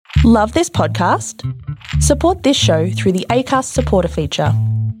Love this podcast? Support this show through the Acast supporter feature.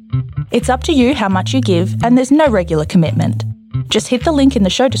 It's up to you how much you give, and there's no regular commitment. Just hit the link in the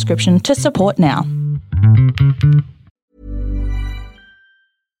show description to support now.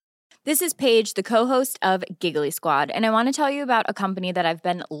 This is Paige, the co-host of Giggly Squad, and I want to tell you about a company that I've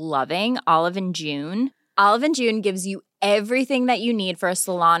been loving, Olive & June. Olive & June gives you everything that you need for a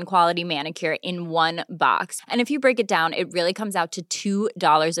salon-quality manicure in one box. And if you break it down, it really comes out to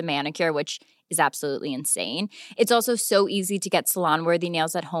 $2 a manicure, which is absolutely insane. It's also so easy to get salon-worthy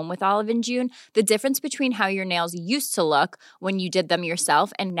nails at home with Olive & June. The difference between how your nails used to look when you did them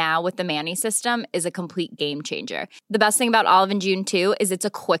yourself and now with the Mani system is a complete game changer. The best thing about Olive & June, too, is it's a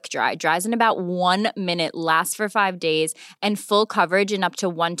quick dry. Dries in about 1 minute, lasts for 5 days, and full coverage in up to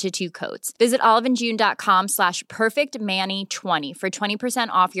 1 to 2 coats. Visit oliveandjune.com/perfectmani20 for 20%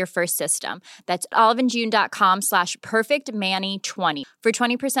 off your first system. That's oliveandjune.com/perfectmani20 for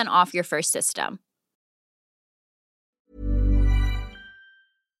 20% off your first system.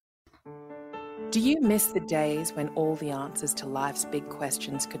 Do you miss the days when all the answers to life's big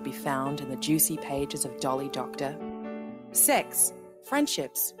questions could be found in the juicy pages of Dolly Doctor? Sex,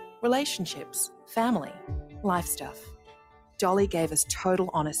 friendships, relationships, family, life stuff. Dolly gave us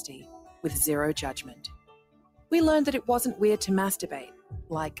total honesty with zero judgment. We learned that it wasn't weird to masturbate,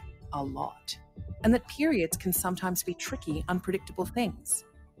 like a lot, and that periods can sometimes be tricky, unpredictable things.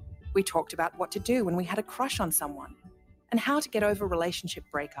 We talked about what to do when we had a crush on someone and how to get over relationship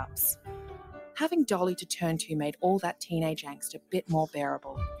breakups. Having Dolly to turn to made all that teenage angst a bit more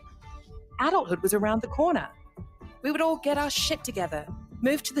bearable. Adulthood was around the corner. We would all get our shit together,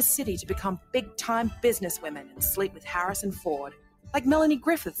 move to the city to become big-time businesswomen and sleep with Harrison Ford, like Melanie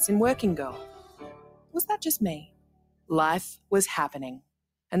Griffiths in Working Girl. Was that just me? Life was happening.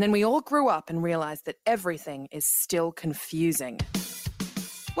 And then we all grew up and realized that everything is still confusing.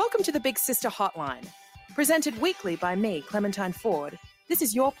 Welcome to the Big Sister Hotline. Presented weekly by me, Clementine Ford, this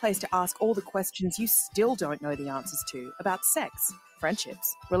is your place to ask all the questions you still don't know the answers to about sex,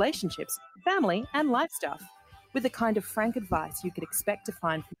 friendships, relationships, family, and life stuff, with the kind of frank advice you could expect to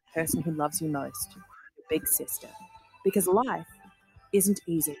find from the person who loves you most, your big sister. Because life isn't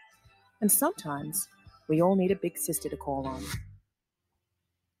easy, and sometimes we all need a big sister to call on.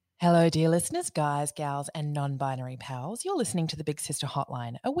 Hello, dear listeners, guys, gals, and non-binary pals. You're listening to the Big Sister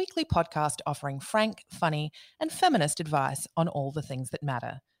Hotline, a weekly podcast offering frank, funny, and feminist advice on all the things that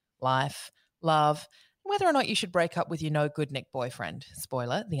matter. Life, love, and whether or not you should break up with your no-good Nick boyfriend.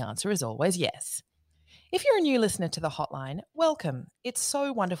 Spoiler, the answer is always yes. If you're a new listener to the hotline, welcome. It's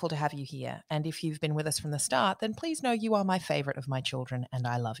so wonderful to have you here. And if you've been with us from the start, then please know you are my favourite of my children and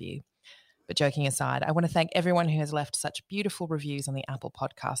I love you. But joking aside, I want to thank everyone who has left such beautiful reviews on the Apple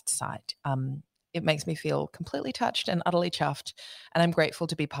Podcast site. It makes me feel completely touched and utterly chuffed, and I'm grateful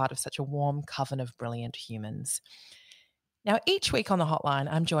to be part of such a warm coven of brilliant humans. Now, each week on the hotline,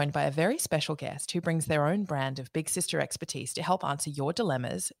 I'm joined by a very special guest who brings their own brand of big sister expertise to help answer your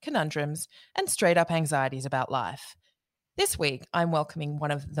dilemmas, conundrums, and straight-up anxieties about life. This week, I'm welcoming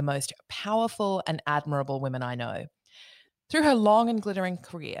one of the most powerful and admirable women I know. Through her long and glittering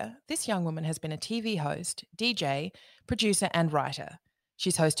career, this young woman has been a TV host, DJ, producer, and writer.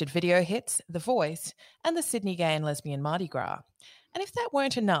 She's hosted video hits, The Voice, and the Sydney Gay and Lesbian Mardi Gras. And if that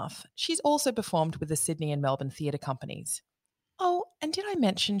weren't enough, she's also performed with the Sydney and Melbourne theatre companies. Oh, and did I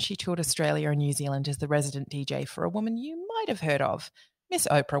mention she toured Australia and New Zealand as the resident DJ for a woman you might have heard of, Miss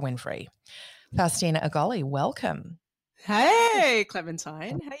Oprah Winfrey. Faustina Agoli, welcome. Hey,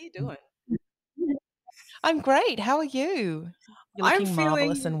 Clementine. How you doing? I'm great. How are you? You're looking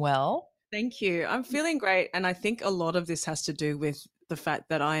marvellous and well. Thank you. I'm feeling great. And I think a lot of this has to do with the fact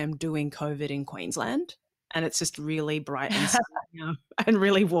that I am doing COVID in Queensland and it's just really bright and sunny and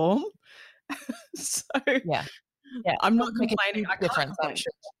really warm. So yeah. I'm not complaining. I can't complain.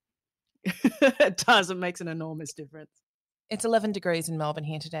 It does. It makes an enormous difference. It's 11 degrees in Melbourne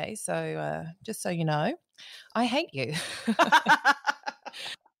here today. So just so you know, I hate you.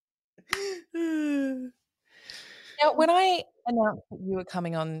 Now, when I announced that you were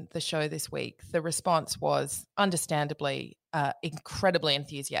coming on the show this week, the response was understandably incredibly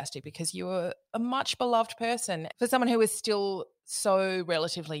enthusiastic because you were a much beloved person. For someone who is still so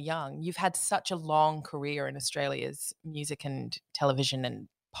relatively young, you've had such a long career in Australia's music and television and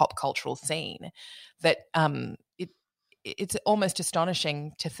pop cultural scene that it's almost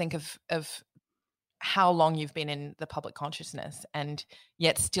astonishing to think of how long you've been in the public consciousness and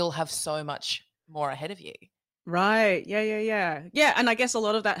yet still have so much more ahead of you. Right. Yeah. And I guess a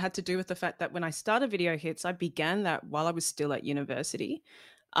lot of that had to do with the fact that when I started Video Hits, I began that while I was still at university.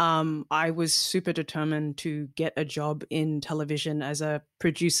 I was super determined to get a job in television as a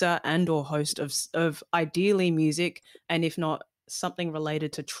producer and or host of ideally music, and if not, something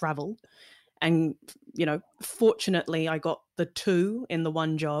related to travel. And, fortunately, I got the two in the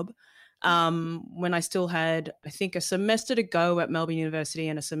one job. When I still had, I think, a semester to go at Melbourne University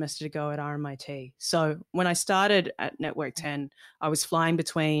and a semester to go at RMIT. So when I started at Network 10, I was flying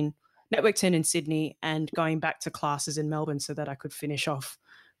between Network 10 in Sydney and going back to classes in Melbourne so that I could finish off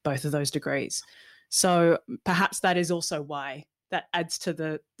both of those degrees. So perhaps that is also why that adds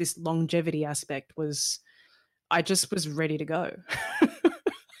to this longevity aspect. Was I just was ready to go.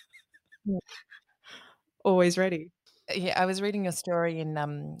 Always ready. Yeah, I was reading your story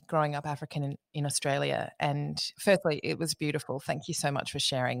in growing up African in Australia, and firstly, it was beautiful. Thank you so much for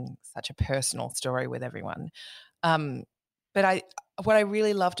sharing such a personal story with everyone. But what I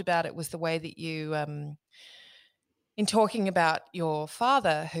really loved about it was the way that you, in talking about your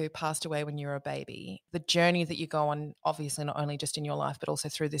father who passed away when you were a baby, the journey that you go on, obviously not only just in your life, but also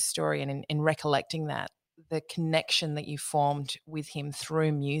through this story, and in recollecting that, the connection that you formed with him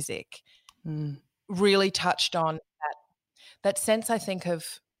through music really touched on that sense, I think,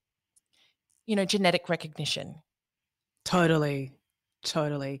 of, genetic recognition. Totally.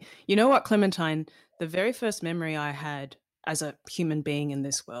 You know what, Clementine? The very first memory I had as a human being in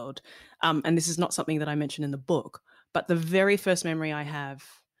this world, and this is not something that I mentioned in the book, but the very first memory I have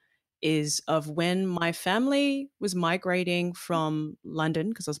is of when my family was migrating from London,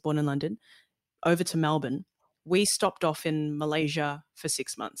 because I was born in London, over to Melbourne. We stopped off in Malaysia for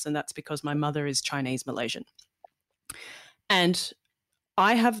 6 months, and that's because my mother is Chinese Malaysian. And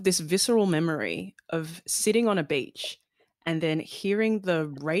I have this visceral memory of sitting on a beach and then hearing the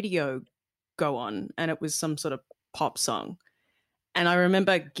radio go on, and it was some sort of pop song. And I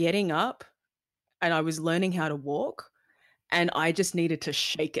remember getting up, and I was learning how to walk, and I just needed to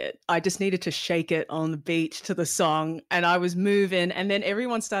shake it. I just needed to shake it on the beach to the song, and I was moving, and then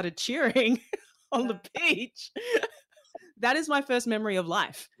everyone started cheering on the beach. That is my first memory of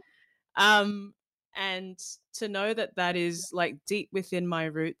life. And to know that is like deep within my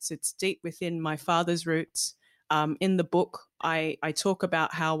roots, it's deep within my father's roots. In the book, I talk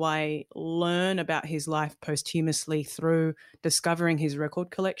about how I learn about his life posthumously through discovering his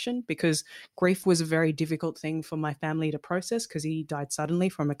record collection, because grief was a very difficult thing for my family to process because he died suddenly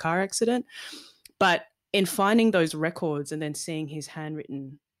from a car accident. But in finding those records and then seeing his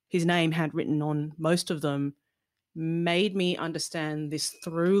name handwritten on most of them, made me understand this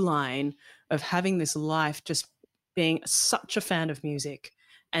through line of having this life, just being such a fan of music,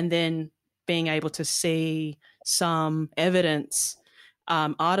 and then being able to see some evidence,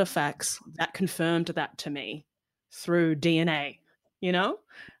 artifacts that confirmed that to me through DNA,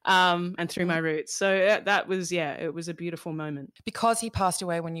 and through my roots. So that was, it was a beautiful moment. Because he passed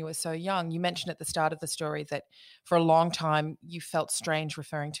away when you were so young, you mentioned at the start of the story that for a long time you felt strange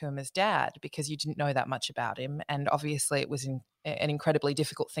referring to him as dad because you didn't know that much about him. And obviously it was an incredibly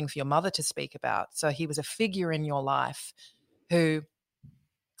difficult thing for your mother to speak about. So he was a figure in your life who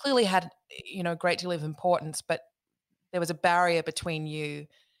clearly had, a great deal of importance, but there was a barrier between you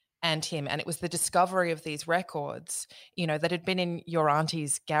and him. And it was the discovery of these records, that had been in your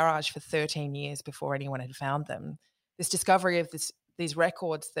auntie's garage for 13 years before anyone had found them. This discovery of these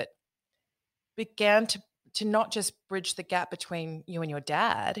records that began to not just bridge the gap between you and your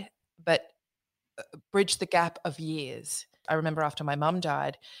dad, but bridge the gap of years. I remember after my mum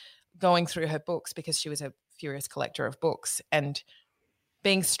died, going through her books because she was a furious collector of books, and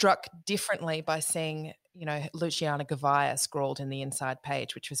being struck differently by seeing, Luciana Gavaya scrawled in the inside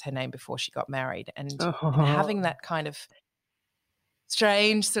page, which was her name before she got married, and having that kind of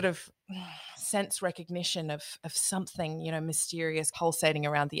strange sort of sense recognition of something, mysterious pulsating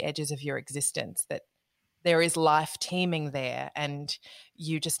around the edges of your existence, that there is life teeming there, and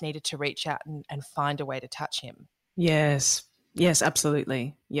you just needed to reach out and find a way to touch him. Yes,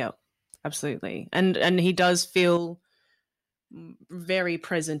 absolutely. Yeah, absolutely. And he does feel very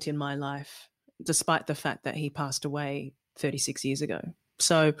present in my life, despite the fact that he passed away 36 years ago.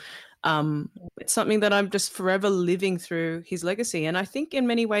 So it's something that I'm just forever living through his legacy. And I think in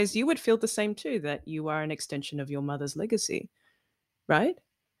many ways you would feel the same too, that you are an extension of your mother's legacy, right?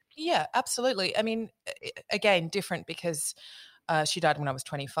 Yeah, absolutely. I mean, again, different because she died when I was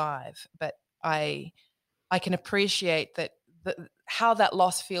 25, but I can appreciate that how that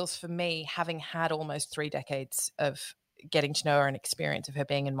loss feels for me, having had almost 3 decades of getting to know her and experience of her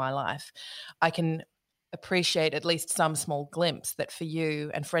being in my life. I can appreciate at least some small glimpse that for you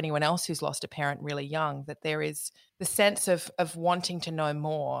and for anyone else who's lost a parent really young, that there is the sense of wanting to know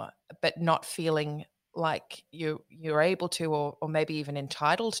more, but not feeling like you're able to, or maybe even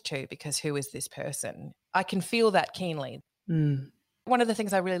entitled to, because who is this person? I can feel that keenly. Mm. One of the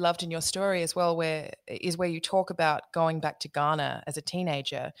things I really loved in your story as well where you talk about going back to Ghana as a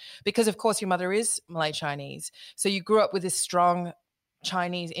teenager, because of course your mother is Malay Chinese. So you grew up with this strong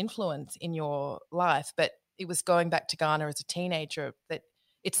Chinese influence in your life, but it was going back to Ghana as a teenager that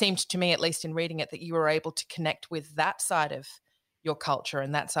it seemed to me, at least in reading it, that you were able to connect with that side of your culture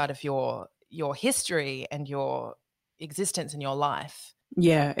and that side of your history and your existence in your life.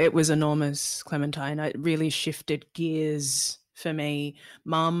 Yeah, it was enormous, Clementine. It really shifted gears for me.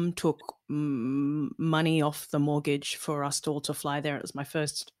 Mum took money off the mortgage for us all to fly there. It was my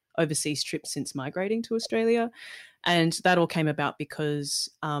first overseas trip since migrating to Australia. And that all came about because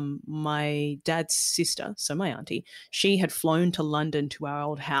my dad's sister, so my auntie, she had flown to London to our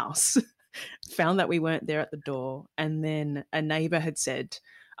old house, found that we weren't there at the door. And then a neighbor had said,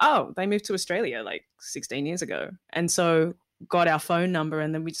 oh, they moved to Australia like 16 years ago. And so got our phone number,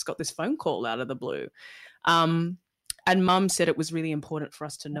 and then we just got this phone call out of the blue. And Mum said it was really important for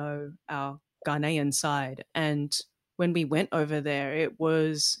us to know our Ghanaian side. And when we went over there, it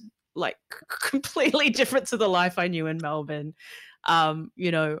was like completely different to the life I knew in Melbourne.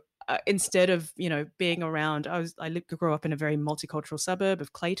 Instead of, being around, I grew up in a very multicultural suburb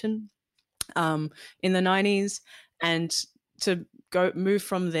of Clayton in the 90s. And to move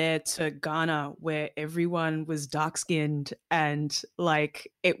from there to Ghana, where everyone was dark-skinned, and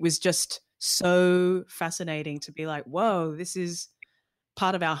like it was just so fascinating to be like, whoa, this is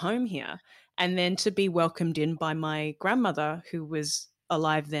part of our home here. And then to be welcomed in by my grandmother, who was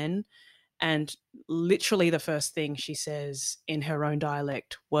alive then, and literally the first thing she says in her own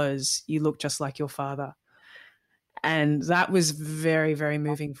dialect was, you look just like your father. And that was very, very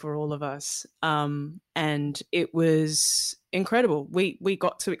moving for all of us. And it was incredible. We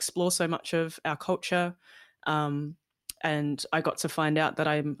got to explore so much of our culture. And I got to find out that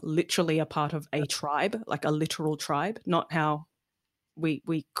I'm literally a part of a tribe, like a literal tribe, not how we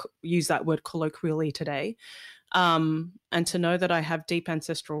use that word colloquially today. And to know that I have deep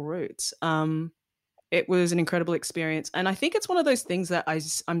ancestral roots. It was an incredible experience. And I think it's one of those things that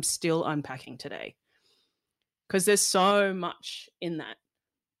I'm still unpacking today, because there's so much in that.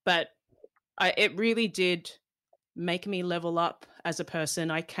 But it really did make me level up as a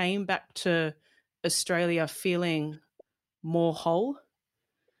person. I came back to Australia feeling more whole.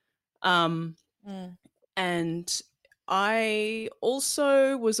 And I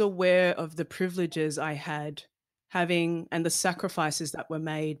also was aware of the privileges I had having, and the sacrifices that were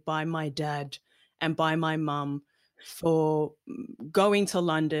made by my dad and by my mum for going to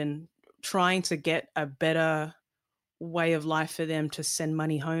London, trying to get a better way of life for them, to send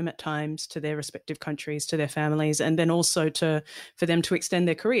money home at times to their respective countries, to their families, and then also for them to extend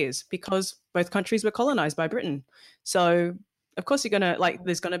their careers, because both countries were colonized by Britain. So of course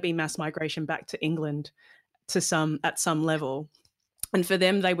there's gonna be mass migration back to England at some level. And for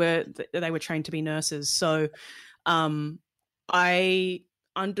them, they were trained to be nurses. So I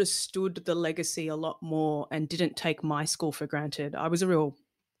understood the legacy a lot more and didn't take my school for granted. I was a real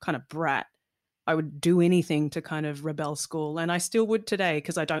kind of brat. I would do anything to kind of rebel school, and I still would today,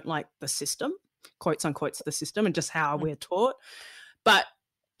 because I don't like the system, quotes unquotes, the system and just how we're taught. But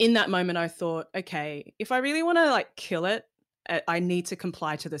in that moment, I thought, okay, if I really want to like kill it, I need to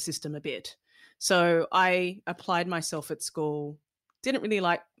comply to the system a bit. So I applied myself at school. Didn't really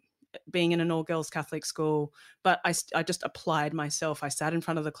like being in an all-girls Catholic school, but I just applied myself. I sat in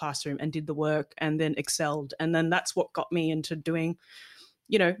front of the classroom and did the work, and then excelled. And then that's what got me into doing,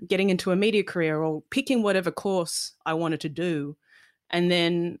 getting into a media career or picking whatever course I wanted to do. And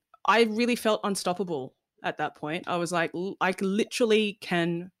then I really felt unstoppable at that point. I was like, I literally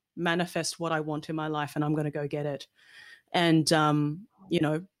can manifest what I want in my life, and I'm going to go get it. And,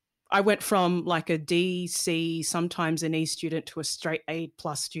 I went from like a D, C, sometimes an E student to a straight A+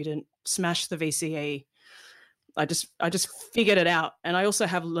 student, smashed the VCE. I just figured it out. And I also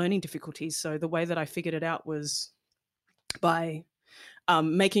have learning difficulties. So the way that I figured it out was by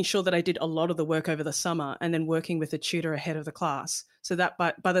making sure that I did a lot of the work over the summer, and then working with a tutor ahead of the class, so that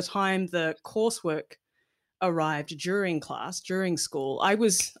by the time the coursework arrived during school, I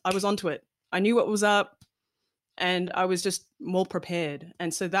was onto it. I knew what was up, and I was just more prepared.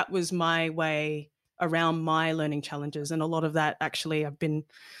 And so that was my way around my learning challenges. And a lot of that, actually,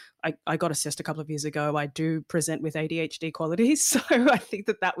 I got assessed a couple of years ago. I do present with ADHD qualities. So I think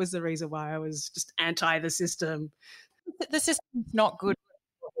that was the reason why I was just anti the system. The system's not good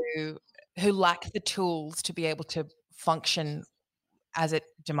for people who lack the tools to be able to function as it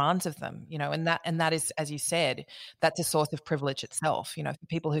demands of them, and that is, as you said, that's a source of privilege itself, for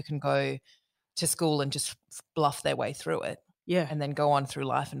people who can go to school and just bluff their way through it. Yeah. And then go on through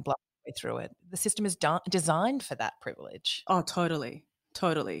life and bluff their way through it. The system is designed for that privilege. Oh, totally.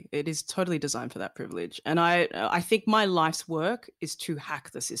 Totally. It is totally designed for that privilege. And I think my life's work is to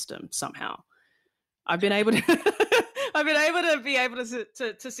hack the system somehow. I've been able to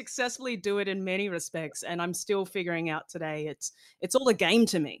successfully do it in many respects, and I'm still figuring out today. It's all a game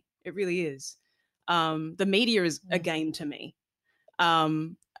to me. It really is. The media is a game to me.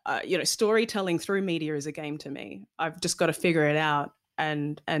 Storytelling through media is a game to me. I've just got to figure it out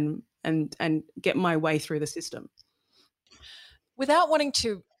and get my way through the system. Without wanting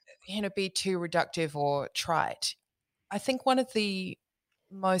to, be too reductive or trite, I think one of the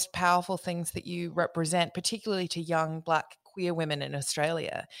most powerful things that you represent, particularly to young Black queer women in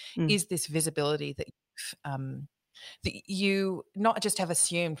Australia, is this visibility that you not just have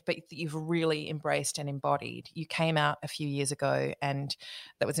assumed, but that you've really embraced and embodied. You came out a few years ago, and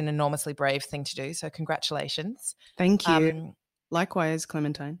that was an enormously brave thing to do. So congratulations. Thank you. Likewise,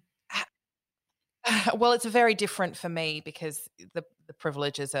 Clementine. Well, it's very different for me because the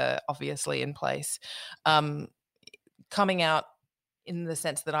privileges are obviously in place. Coming out in the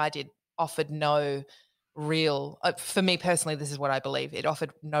sense that I did offered no real, for me personally, this is what I believe, it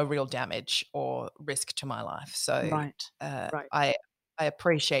offered no real damage or risk to my life. So right. I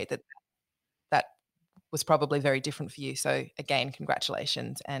appreciate that was probably very different for you. So again,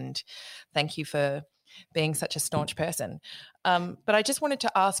 congratulations and thank you for being such a staunch person. But I just wanted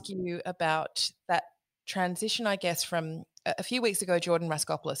to ask you about that transition, I guess, from a few weeks ago, Jordan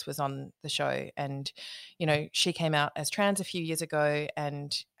Raskopoulos was on the show and, she came out as trans a few years ago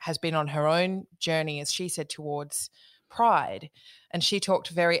and has been on her own journey, as she said, towards pride. And she talked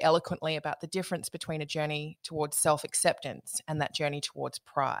very eloquently about the difference between a journey towards self-acceptance and that journey towards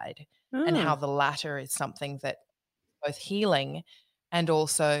pride and how the latter is something that both healing and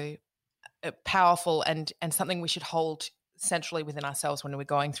also powerful and something we should hold centrally within ourselves when we're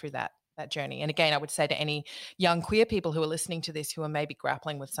going through that journey. And again, I would say to any young queer people who are listening to this who are maybe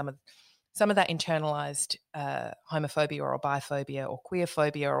grappling with some of that internalized homophobia or biphobia or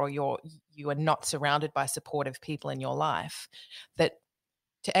queerphobia, or you are not surrounded by supportive people in your life, that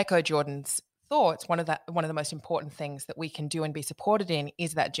to echo Jordan's thoughts, one of the most important things that we can do and be supported in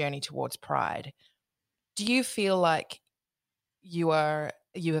is that journey towards pride. Do you feel like you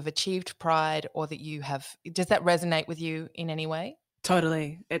have achieved pride, or that does that resonate with you in any way?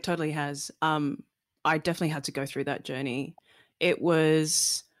 Totally. It totally has. I definitely had to go through that journey. It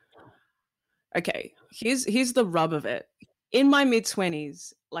was, okay, here's the rub of it. In my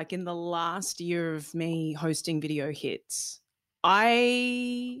mid-20s, like in the last year of me hosting Video Hits,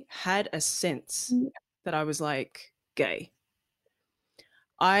 I had a sense that I was like gay.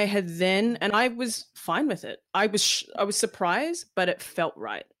 I had then, and I was fine with it. I was surprised, but it felt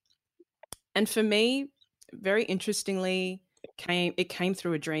right. And for me, very interestingly, it came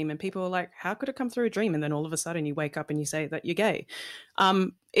through a dream, and people were like, how could it come through a dream? And then all of a sudden you wake up and you say that you're gay.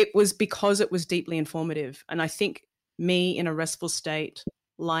 It was because it was deeply informative. And I think me in a restful state,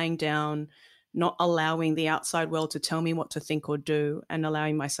 lying down, not allowing the outside world to tell me what to think or do, and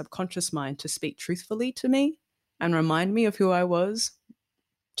allowing my subconscious mind to speak truthfully to me and remind me of who I was,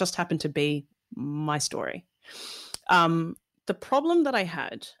 just happened to be my story. The problem that I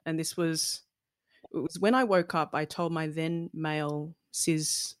had, and it was when I woke up, I told my then male,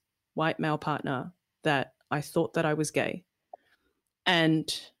 cis, white male partner that I thought that I was gay. And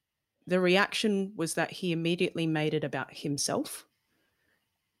the reaction was that he immediately made it about himself,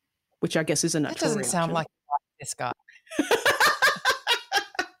 which I guess is a natural That doesn't reaction. sound like this guy.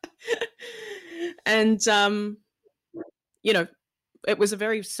 And, it was a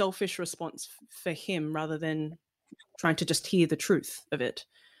very selfish response for him rather than trying to just hear the truth of it.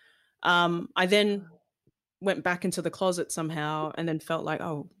 I then went back into the closet somehow and then felt like,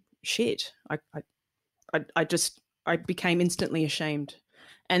 oh shit, I became instantly ashamed.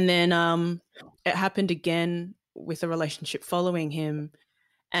 And then it happened again with a relationship following him,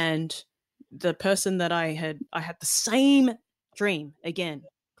 and the person that I had the same dream again,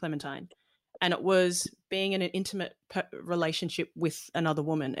 Clementine, and it was being in an intimate relationship with another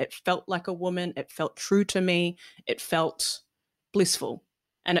woman. It felt like a woman. It felt true to me. It felt blissful.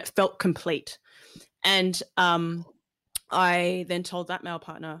 And it felt complete. And I then told that male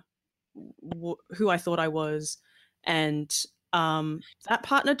partner who I thought I was. And that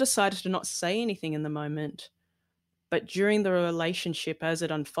partner decided to not say anything in the moment. But during the relationship, as it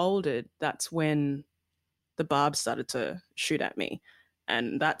unfolded, that's when the barbs started to shoot at me.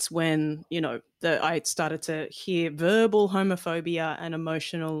 And that's when, I started to hear verbal homophobia and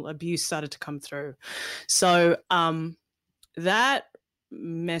emotional abuse started to come through. So that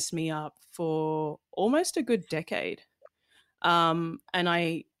messed me up for almost a good decade. And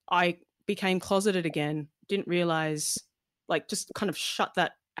I became closeted again, didn't realize, like, just kind of shut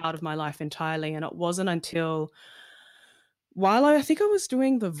that out of my life entirely. And it wasn't until while I think I was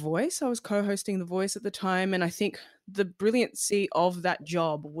doing The Voice, I was co-hosting The Voice at the time. And I think the brilliancy of that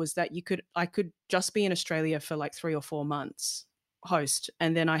job was that I could just be in Australia for like 3 or 4 months host.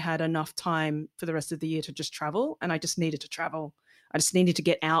 And then I had enough time for the rest of the year to just travel. And I just needed to travel. I just needed to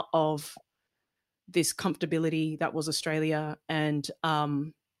get out of this comfortability that was Australia and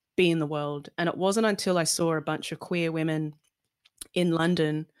be in the world. And it wasn't until I saw a bunch of queer women in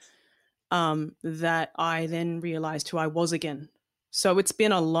London that I then realized who I was again. So it's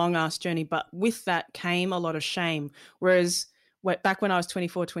been a long ass journey, but with that came a lot of shame. Whereas back when I was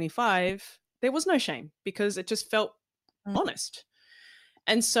 24, 25, there was no shame because it just felt honest.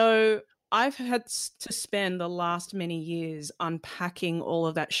 And so I've had to spend the last many years unpacking all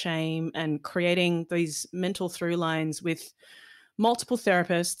of that shame and creating these mental through lines with multiple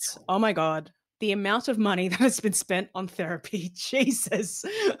therapists. Oh my God, the amount of money that has been spent on therapy, Jesus.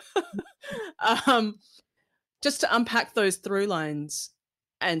 Just to unpack those through lines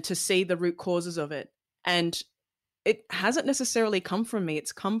and to see the root causes of it. And it hasn't necessarily come from me.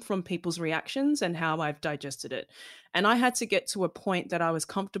 It's come from people's reactions and how I've digested it. And I had to get to a point that I was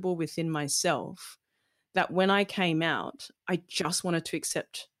comfortable within myself, that when I came out, I just wanted to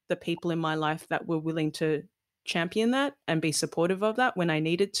accept the people in my life that were willing to champion that and be supportive of that when I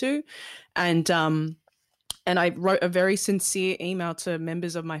needed to. And I wrote a very sincere email to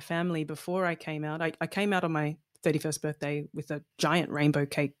members of my family before I came out. I came out on my 31st birthday with a giant rainbow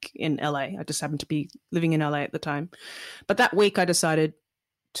cake in LA. I just happened to be living in LA at the time. But that week I decided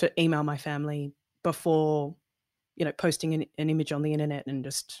to email my family before, posting an image on the internet and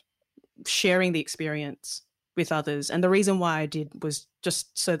just sharing the experience with others. And the reason why I did was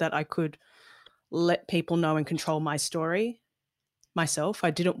just so that I could let people know and control my story myself.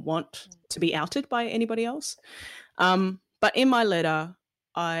 I didn't want to be outed by anybody else. But in my letter,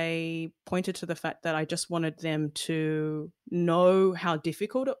 I pointed to the fact that I just wanted them to know how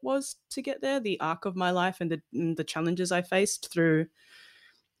difficult it was to get there, the arc of my life and the challenges I faced through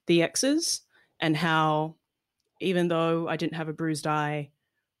the exes, and how even though I didn't have a bruised eye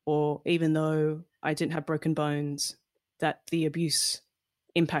or even though I didn't have broken bones, that the abuse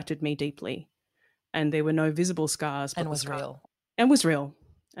impacted me deeply. And there were no visible scars. And was real. And was real.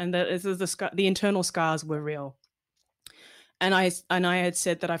 And the internal scars were real. And I had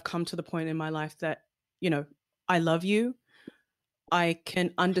said that I've come to the point in my life that, I love you. I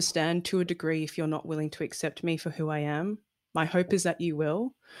can understand to a degree if you're not willing to accept me for who I am. My hope is that you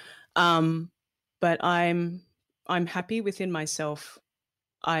will. But I'm happy within myself.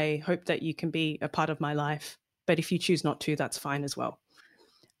 I hope that you can be a part of my life. But if you choose not to, that's fine as well.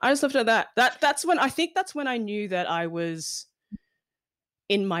 I just left it at that. That's when I knew that I was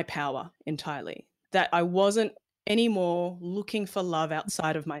in my power entirely, that I wasn't anymore looking for love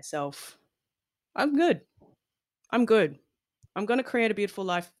outside of myself. I'm good. I'm going to create a beautiful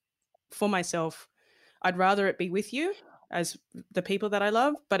life for myself. I'd rather it be with you as the people that I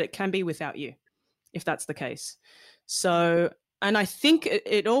love, but it can be without you if that's the case. So, and I think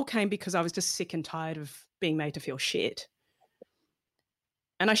it all came because I was just sick and tired of being made to feel shit.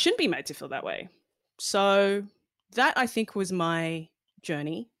 And I shouldn't be made to feel that way. So that, I think, was my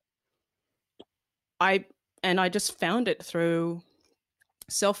journey. I just found it through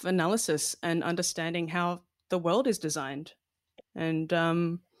self-analysis and understanding how the world is designed. And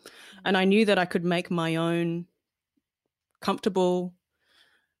I knew that I could make my own comfortable,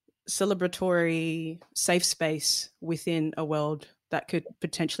 celebratory, safe space within a world that could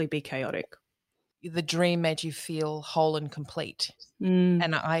potentially be chaotic. The dream made you feel whole and complete.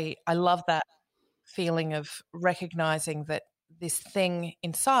 And I love that feeling of recognizing that this thing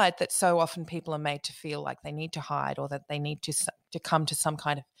inside that so often people are made to feel like they need to hide or that they need to come to some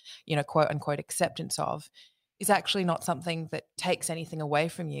kind of, quote unquote, acceptance of, is actually not something that takes anything away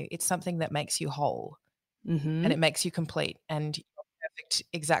from you. It's something that makes you whole and it makes you complete and you're perfect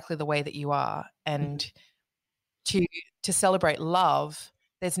exactly the way that you are. And to celebrate love,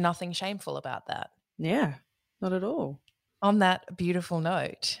 there's nothing shameful about that. Yeah, not at all. On that beautiful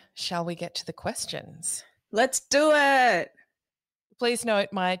note, shall we get to the questions? Let's do it. Please note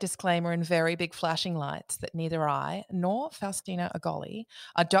my disclaimer in very big flashing lights that neither I nor Faustina Agoli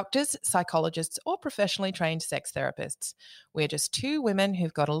are doctors, psychologists, or professionally trained sex therapists. We're just two women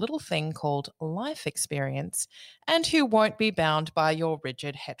who've got a little thing called life experience and who won't be bound by your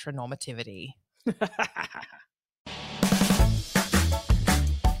rigid heteronormativity.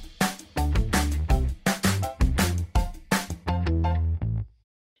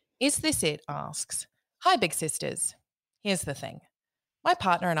 Is This It asks, "Hi, big sisters. Here's the thing. My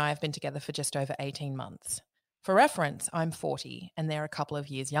partner and I have been together for just over 18 months. For reference, I'm 40 and they're a couple of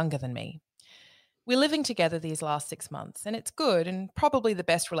years younger than me. We're living together these last 6 months and it's good and probably the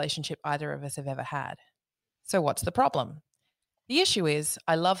best relationship either of us have ever had. So what's the problem? The issue is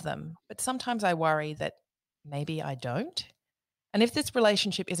I love them, but sometimes I worry that maybe I don't. And if this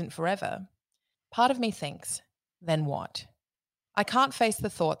relationship isn't forever, part of me thinks, then what? I can't face the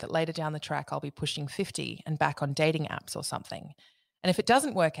thought that later down the track I'll be pushing 50 and back on dating apps or something. And if it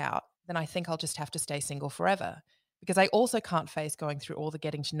doesn't work out, then I think I'll just have to stay single forever. Because I also can't face going through all the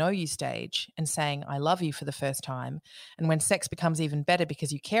getting to know you stage and saying I love you for the first time. And when sex becomes even better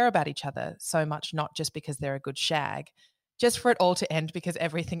because you care about each other so much, not just because they're a good shag, just for it all to end because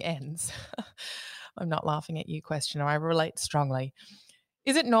everything ends." I'm not laughing at you, questioner. I relate strongly.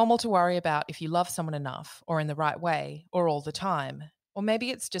 Is it normal to worry about if you love someone enough or in the right way or all the time? Or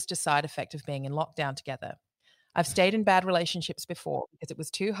maybe it's just a side effect of being in lockdown together. I've stayed in bad relationships before because it was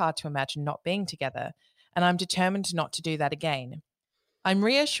too hard to imagine not being together, and I'm determined not to do that again. I'm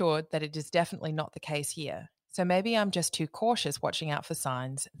reassured that it is definitely not the case here, so maybe I'm just too cautious watching out for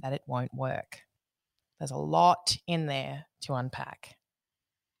signs that it won't work. There's a lot in there to unpack.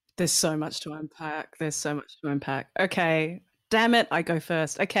 There's so much to unpack. Okay. Damn it, I go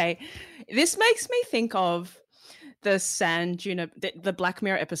first. Okay. This makes me think of the Black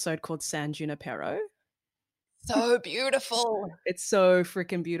Mirror episode called San Junipero. So beautiful. It's so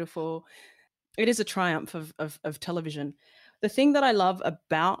freaking beautiful. It is a triumph of television. The thing that I love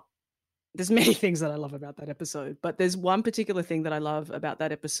about there's many things that I love about that episode, but there's one particular thing that I love about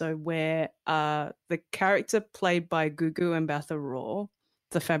that episode where the character played by Gugu Mbatha Raw,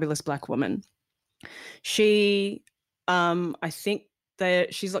 the fabulous Black woman, she, I think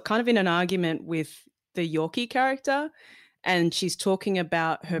that she's like kind of in an argument with the Yorkie character, and she's talking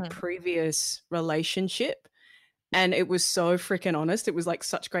about her previous relationship. And it was so freaking honest. It was like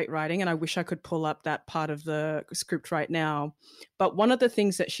such great writing. And I wish I could pull up that part of the script right now. But one of the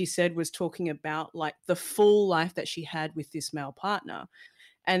things that she said was talking about like the full life that she had with this male partner.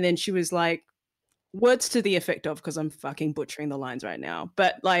 And then she was like, words to the effect of, because I'm fucking butchering the lines right now,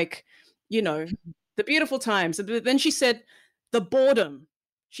 but like, you know, the beautiful times. Then she said the boredom.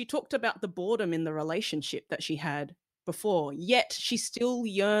 She talked about the boredom in the relationship that she had before, yet she still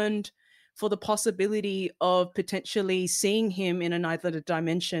yearned for the possibility of potentially seeing him in another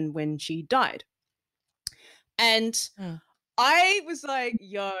dimension when she died. And I was like,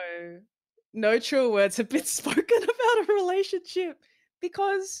 yo, no true words have been spoken about a relationship,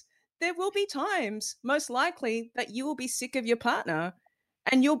 because there will be times, most likely, that you will be sick of your partner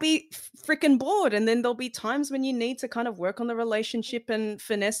and you'll be freaking bored. And then there'll be times when you need to kind of work on the relationship and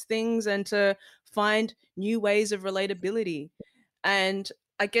finesse things and to find new ways of relatability. And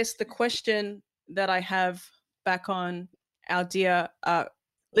I guess the question that I have back on our dear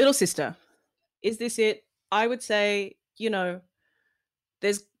little sister, is this it? I would say, you know,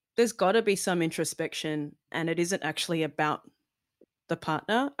 there's got to be some introspection, and it isn't actually about the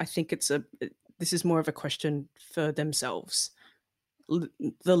partner. I think this is more of a question for themselves,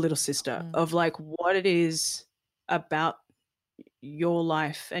 the little sister, of like what it is about your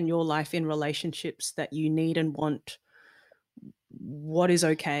life and your life in relationships that you need and want. What is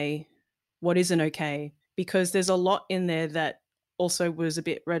okay, what isn't okay, because there's a lot in there that also was a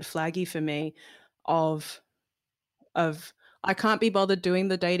bit red flaggy for me of I can't be bothered doing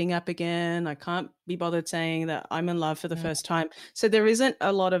the dating app again. I can't be bothered saying that I'm in love for the first time. So there isn't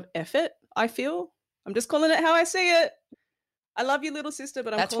a lot of effort, I feel. I'm just calling it how I see it. I love you, little sister,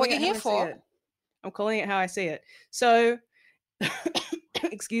 but That's what you're here for. I'm calling it how I see it. So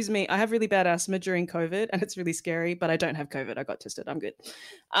excuse me, I have really bad asthma during COVID and it's really scary, but I don't have COVID. I got tested. I'm good.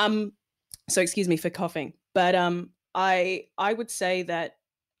 So excuse me for coughing. But I would say that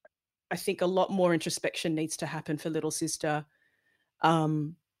I think a lot more introspection needs to happen for little sister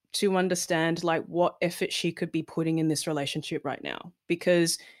to understand like what effort she could be putting in this relationship right now.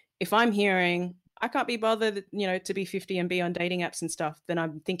 Because if I'm hearing I can't be bothered, you know, to be 50 and be on dating apps and stuff, then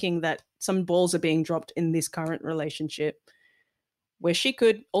I'm thinking that some balls are being dropped in this current relationship where she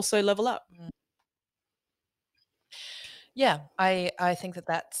could also level up. Yeah, I think that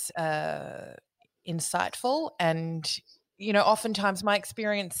that's insightful. And, you know, oftentimes my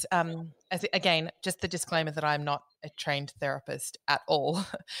experience, again, just the disclaimer that I'm not a trained therapist at all,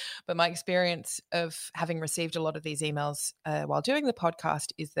 but my experience of having received a lot of these emails while doing the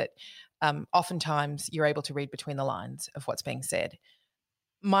podcast is that oftentimes you're able to read between the lines of what's being said.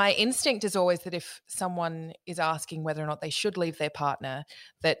 My instinct is always that if someone is asking whether or not they should leave their partner,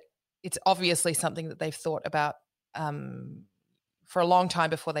 that it's obviously something that they've thought about for a long time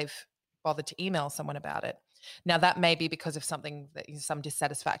before they've bothered to email someone about it. Now, that may be because of something that is some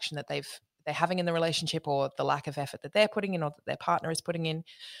dissatisfaction that they're having in the relationship, or the lack of effort that they're putting in, or that their partner is putting in.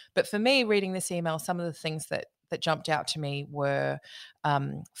 But for me, reading this email, some of the things that jumped out to me were,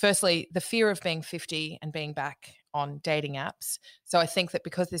 firstly, the fear of being 50 and being back on dating apps. So I think that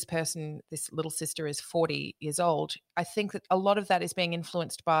because this little sister, is 40 years old, I think that a lot of that is being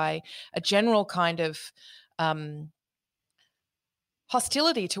influenced by a general kind of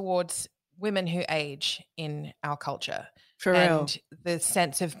hostility towards women who age in our culture. For real. And the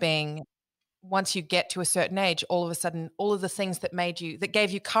sense of being, once you get to a certain age, all of a sudden, all of the things that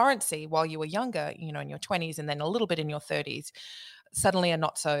gave you currency while you were younger, in your 20s and then a little bit in your 30s, suddenly are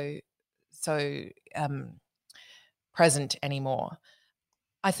not so present anymore.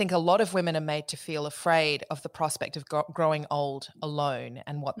 I think a lot of women are made to feel afraid of the prospect of growing old alone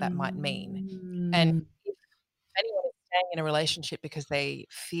and what that might mean. And if anyone is staying in a relationship because they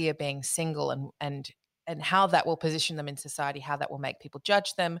fear being single, and how that will position them in society, how that will make people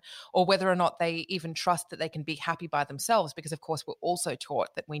judge them, or whether or not they even trust that they can be happy by themselves, because of course we're also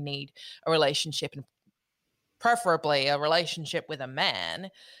taught that we need a relationship, and preferably a relationship with a man,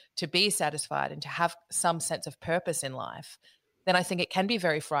 to be satisfied and to have some sense of purpose in life, then I think it can be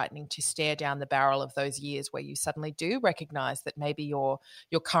very frightening to stare down the barrel of those years where you suddenly do recognize that maybe your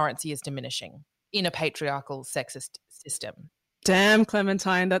currency is diminishing in a patriarchal, sexist system. Damn,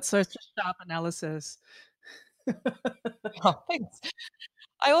 Clementine, that's such a sharp analysis. Oh, thanks.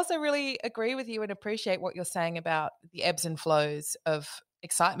 I also really agree with you and appreciate what you're saying about the ebbs and flows of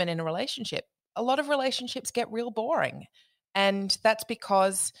excitement in a relationship. A lot of relationships get real boring, and that's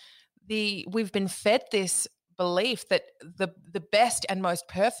because we've been fed this belief that the best and most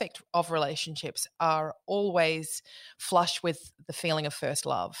perfect of relationships are always flush with the feeling of first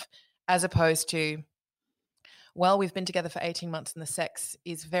love, as opposed to, well, we've been together for 18 months and the sex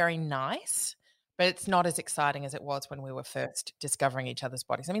is very nice, but it's not as exciting as it was when we were first discovering each other's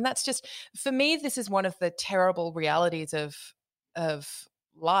bodies. I mean, that's just, for me, this is one of the terrible realities of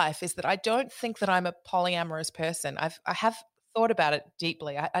life, is that I don't think that I'm a polyamorous person. I have thought about it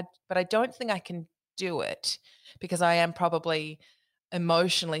deeply, but I don't think I can do it, because I am probably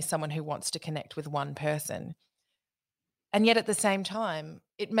emotionally someone who wants to connect with one person. And yet at the same time,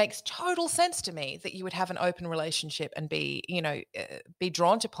 it makes total sense to me that you would have an open relationship and be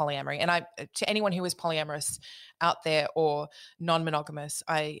drawn to polyamory. And to anyone who is polyamorous out there or non-monogamous,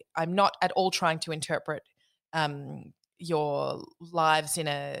 I'm not at all trying to interpret your lives in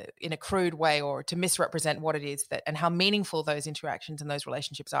a crude way, or to misrepresent what it is and how meaningful those interactions and those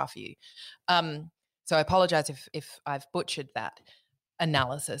relationships are for you. So I apologize if I've butchered that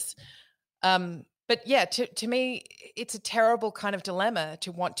analysis. But yeah, to me, it's a terrible kind of dilemma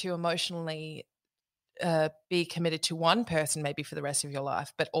to want to emotionally be committed to one person maybe for the rest of your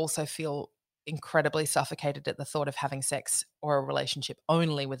life, but also feel incredibly suffocated at the thought of having sex or a relationship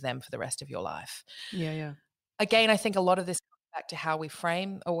only with them for the rest of your life. Yeah. Again, I think a lot of this comes back to how we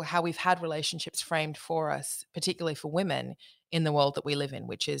frame, or how we've had relationships framed for us, particularly for women in the world that we live in,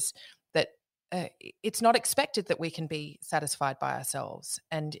 which is that it's not expected that we can be satisfied by ourselves.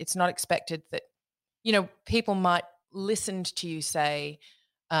 And it's not expected that, people might listen to you say,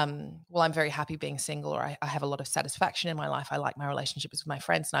 well, I'm very happy being single, or I have a lot of satisfaction in my life. I like my relationships with my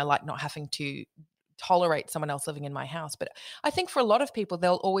friends, and I like not having to tolerate someone else living in my house. But I think for a lot of people,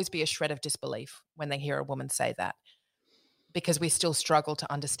 there'll always be a shred of disbelief when they hear a woman say that, because we still struggle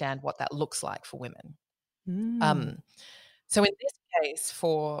to understand what that looks like for women. So in this case,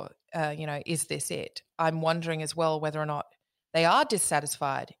 for, is this it? I'm wondering as well whether or not they are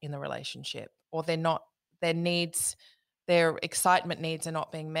dissatisfied in the relationship, or their excitement needs are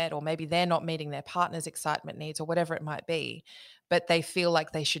not being met, or maybe they're not meeting their partner's excitement needs, or whatever it might be, but they feel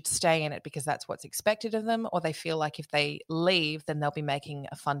like they should stay in it because that's what's expected of them, or they feel like if they leave, then they'll be making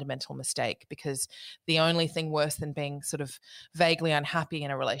a fundamental mistake, because the only thing worse than being sort of vaguely unhappy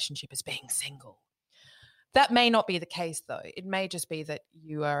in a relationship is being single. That may not be the case, though. It may just be that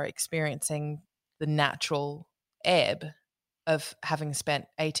you are experiencing the natural ebb of having spent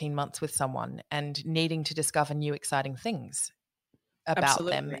 18 months with someone and needing to discover new exciting things about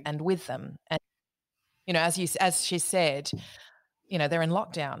them and with them. And, as she said, they're in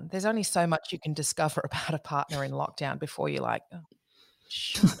lockdown. There's only so much you can discover about a partner in lockdown before you're like, oh,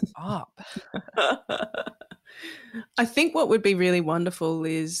 shut up. I think what would be really wonderful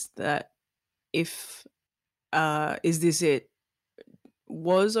is that if Is This It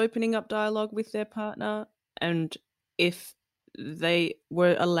was opening up dialogue with their partner, and if they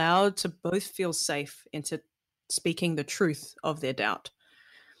were allowed to both feel safe into speaking the truth of their doubt.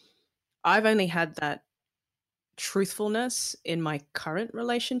 I've only had that truthfulness in my current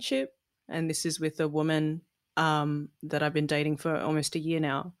relationship, and this is with a woman that I've been dating for almost a year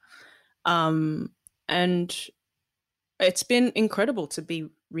now. And it's been incredible to be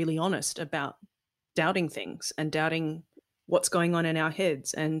really honest about doubting things and doubting what's going on in our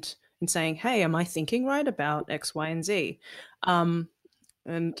heads, and saying, hey, am I thinking right about X, Y, and Z? And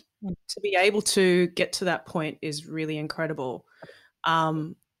to be able to get to that point is really incredible.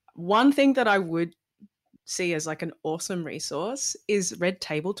 One thing that I would see as like an awesome resource is Red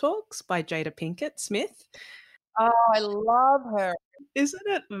Table Talks by Jada Pinkett Smith. Oh, I love her. Isn't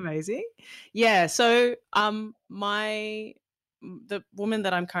it amazing? Yeah. So the woman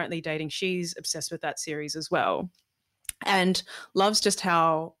that I'm currently dating, she's obsessed with that series as well, and loves just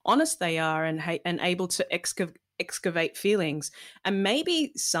how honest they are and able to excavate feelings. And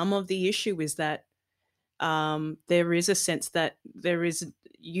maybe some of the issue is that there is a sense that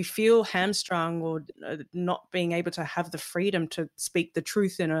you feel hamstrung or not being able to have the freedom to speak the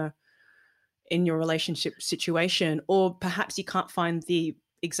truth in your relationship situation, or perhaps you can't find the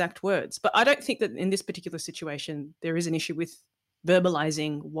exact words. But I don't think that in this particular situation there is an issue with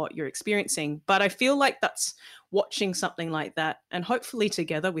verbalizing what you're experiencing. But I feel like that's watching something like that, and hopefully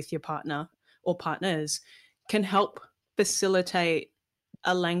together with your partner or partners, can help facilitate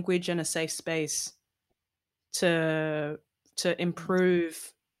a language and a safe space to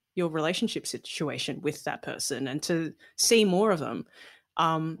improve your relationship situation with that person and to see more of them.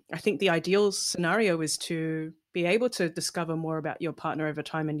 I think the ideal scenario is to be able to discover more about your partner over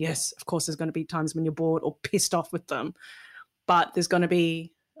time. And yes, of course, there's going to be times when you're bored or pissed off with them, but there's going to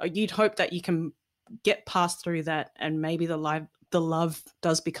be, you'd hope that you can get past through that, and maybe the love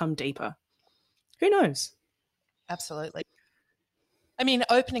does become deeper. Who knows? Absolutely. I mean,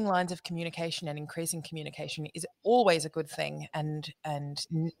 opening lines of communication and increasing communication is always a good thing. And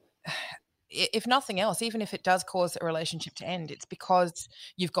if nothing else, even if it does cause a relationship to end, it's because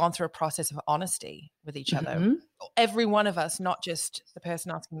you've gone through a process of honesty with each other. Mm-hmm. Every one of us, not just the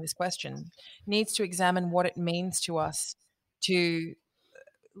person asking this question, needs to examine what it means to us to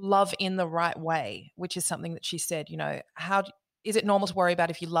love in the right way, which is something that she said, is it normal to worry about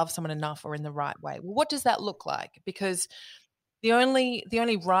if you love someone enough or in the right way? Well, what does that look like? Because the only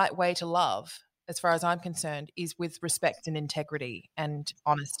right way to love, as far as I'm concerned, is with respect and integrity and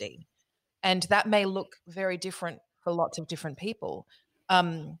honesty. And that may look very different for lots of different people.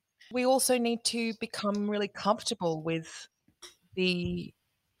 We also need to become really comfortable with the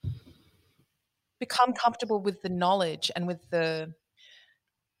knowledge and with the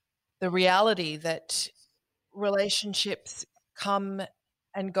reality that relationships come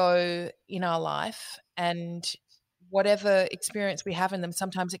and go in our life, and whatever experience we have in them,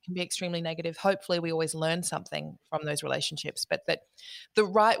 sometimes it can be extremely negative. Hopefully we always learn something from those relationships, but that the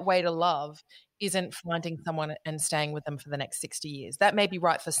right way to love isn't finding someone and staying with them for the next 60 years. That may be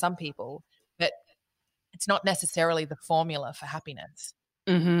right for some people, but it's not necessarily the formula for happiness.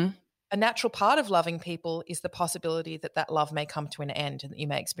 Mm-hmm. A natural part of loving people is the possibility that that love may come to an end and that you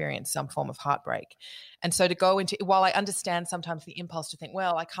may experience some form of heartbreak. And so to go into, while I understand sometimes the impulse to think,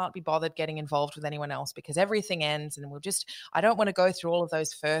 well, I can't be bothered getting involved with anyone else because everything ends and I don't want to go through all of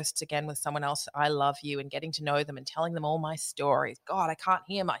those firsts again with someone else. I love you, and getting to know them and telling them all my stories. God, I can't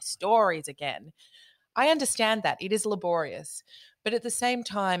hear my stories again. I understand that. It is laborious. But at the same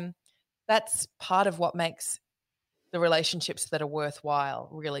time, that's part of what makes the relationships that are worthwhile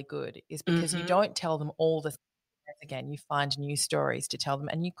really good, is because you don't tell them all the things again. You find new stories to tell them,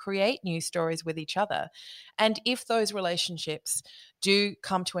 and you create new stories with each other. And if those relationships do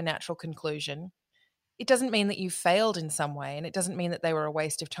come to a natural conclusion, it doesn't mean that you failed in some way, and it doesn't mean that they were a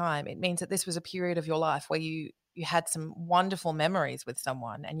waste of time. It means that this was a period of your life where you had some wonderful memories with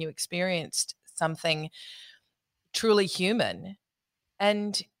someone and you experienced something truly human,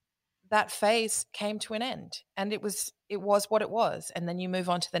 and that phase came to an end, and it was what it was. And then you move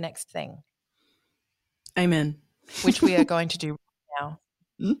on to the next thing. Amen. Which we are going to do now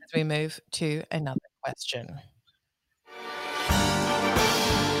as we move to another question.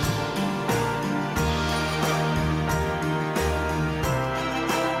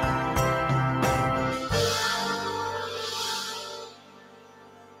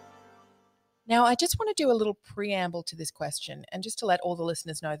 Now, I just want to do a little preamble to this question, and just to let all the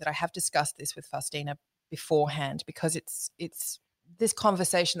listeners know that I have discussed this with Faustina beforehand, because it's this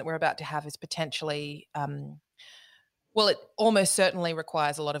conversation that we're about to have is potentially, it almost certainly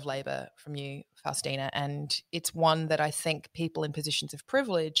requires a lot of labor from you, Faustina, and it's one that I think people in positions of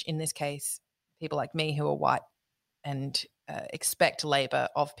privilege, in this case, people like me who are white and expect labor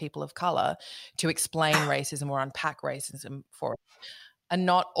of people of color to explain racism or unpack racism for, are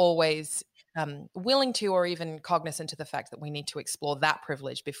not always willing to or even cognizant of the fact that we need to explore that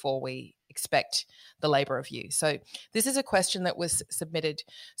privilege before we expect the labour of you. So this is a question that was submitted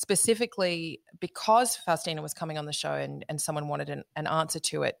specifically because Faustina was coming on the show and someone wanted an answer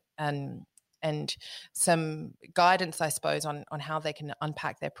to it and some guidance, I suppose, on how they can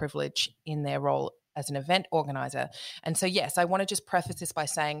unpack their privilege in their role as an event organizer. And so, yes, I want to just preface this by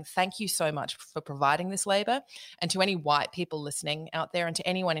saying thank you so much for providing this labor, and to any white people listening out there, and to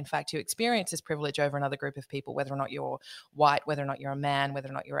anyone, in fact, who experiences privilege over another group of people, whether or not you're white, whether or not you're a man, whether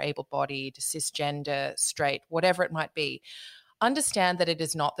or not you're able-bodied, cisgender, straight, whatever it might be. Understand that it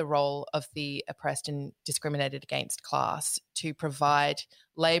is not the role of the oppressed and discriminated against class to provide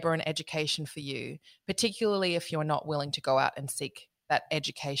labor and education for you, particularly if you're not willing to go out and seek that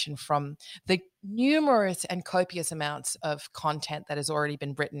education from the numerous and copious amounts of content that has already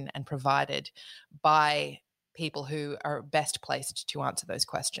been written and provided by people who are best placed to answer those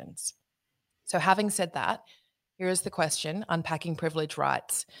questions. So having said that, here is the question, Unpacking Privilege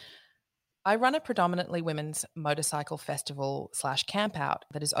writes, I run a predominantly women's motorcycle festival / camp out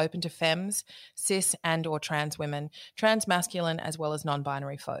that is open to femmes, cis and or trans women, transmasculine as well as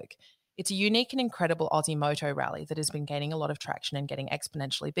non-binary folk. It's a unique and incredible Aussie moto rally that has been gaining a lot of traction and getting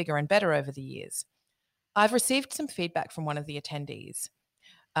exponentially bigger and better over the years. I've received some feedback from one of the attendees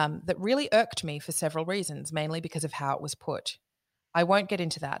that really irked me for several reasons, mainly because of how it was put. I won't get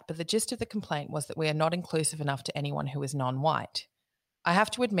into that, but the gist of the complaint was that we are not inclusive enough to anyone who is non-white. I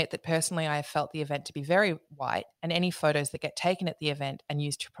have to admit that personally I have felt the event to be very white, and any photos that get taken at the event and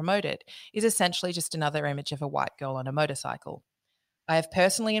used to promote it is essentially just another image of a white girl on a motorcycle. I have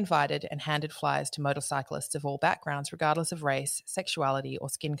personally invited and handed flyers to motorcyclists of all backgrounds, regardless of race, sexuality, or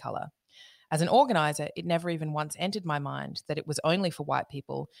skin colour. As an organiser, it never even once entered my mind that it was only for white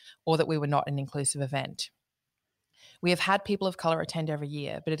people or that we were not an inclusive event. We have had people of colour attend every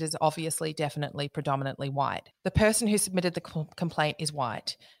year, but it is obviously, definitely, predominantly white. The person who submitted the complaint is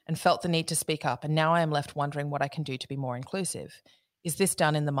white and felt the need to speak up, and now I am left wondering what I can do to be more inclusive. Is this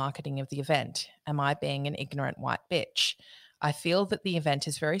done in the marketing of the event? Am I being an ignorant white bitch? I feel that the event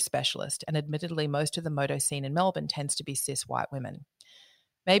is very specialist, and admittedly most of the moto scene in Melbourne tends to be cis white women.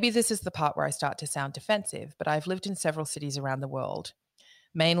 Maybe this is the part where I start to sound defensive, but I've lived in several cities around the world,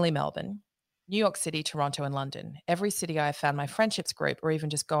 mainly Melbourne, New York City, Toronto, and London. Every city I have found my friendships group, or even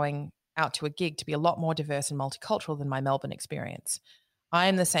just going out to a gig, to be a lot more diverse and multicultural than my Melbourne experience. I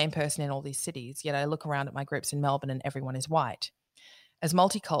am the same person in all these cities, yet I look around at my groups in Melbourne and everyone is white. As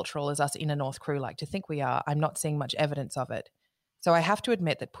multicultural as us Inner North crew like to think we are, I'm not seeing much evidence of it. So I have to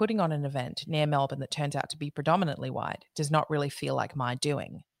admit that putting on an event near Melbourne that turns out to be predominantly white does not really feel like my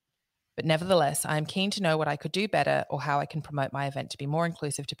doing. But nevertheless, I am keen to know what I could do better or how I can promote my event to be more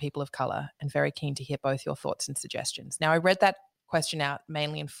inclusive to people of colour, and very keen to hear both your thoughts and suggestions. Now, I read that question out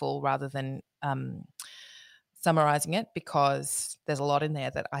mainly in full rather than summarising it, because there's a lot in there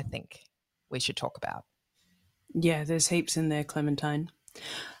that I think we should talk about. Yeah, there's heaps in there, Clementine.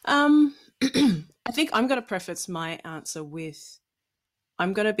 I think I'm going to preface my answer with,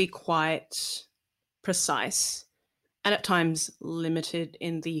 I'm going to be quite precise and at times limited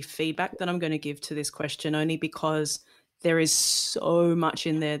in the feedback that I'm going to give to this question, only because there is so much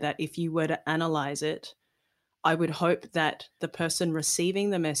in there that if you were to analyze it, I would hope that the person receiving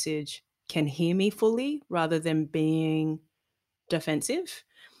the message can hear me fully rather than being defensive.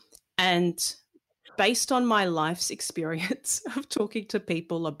 And based on my life's experience of talking to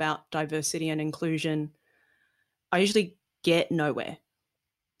people about diversity and inclusion, I usually get nowhere.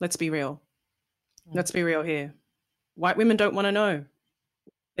 Let's be real. Let's be real here. White women don't want to know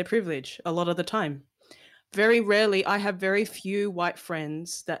their privilege a lot of the time. Very rarely, I have very few white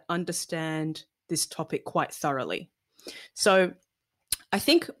friends that understand this topic quite thoroughly. So I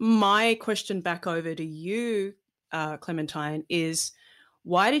think my question back over to you, Clementine, is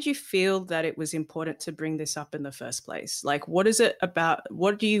why did you feel that it was important to bring this up in the first place? Like, what is it about?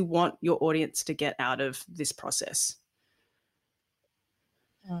 What do you want your audience to get out of this process?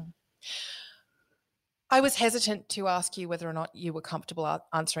 I was hesitant to ask you whether or not you were comfortable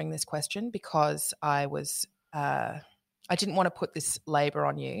answering this question because I didn't want to put this labor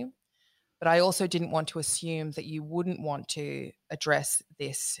on you, but I also didn't want to assume that you wouldn't want to address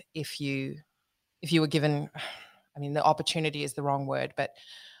this if you were given, I mean, the opportunity is the wrong word, but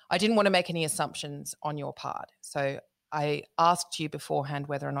I didn't want to make any assumptions on your part. So I asked you beforehand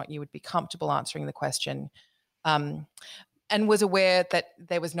whether or not you would be comfortable answering the question, and was aware that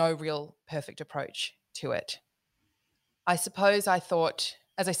there was no real perfect approach to it. I suppose I thought,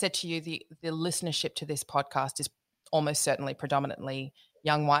 as I said to you, the listenership to this podcast is almost certainly predominantly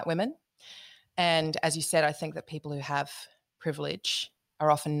young white women. And as you said, I think that people who have privilege are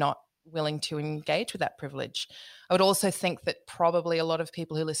often not willing to engage with that privilege. I would also think that probably a lot of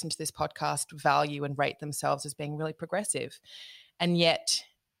people who listen to this podcast value and rate themselves as being really progressive, and yet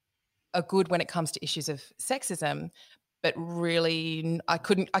are good when it comes to issues of sexism, but really I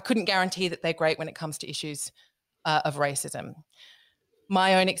couldn't guarantee that they're great when it comes to issues of racism.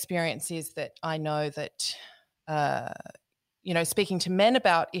 My own experience is that I know that, speaking to men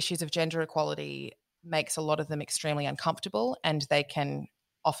about issues of gender equality makes a lot of them extremely uncomfortable, and they can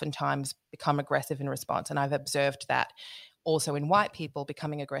oftentimes become aggressive in response. And I've observed that also in white people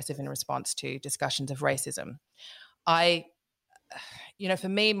becoming aggressive in response to discussions of racism. For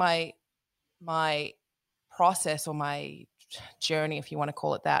me, my process or my journey, if you want to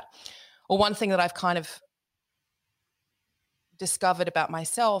call it that, or one thing that I've kind of discovered about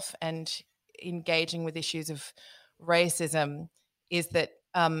myself and engaging with issues of racism is that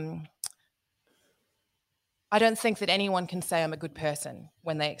I don't think that anyone can say I'm a good person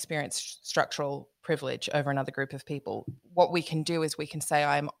when they experience structural privilege over another group of people. What we can do is we can say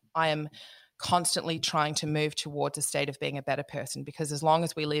I am constantly trying to move towards a state of being a better person, because as long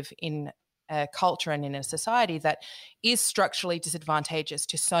as we live in a culture and in a society that is structurally disadvantageous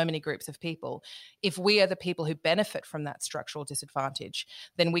to so many groups of people, if we are the people who benefit from that structural disadvantage,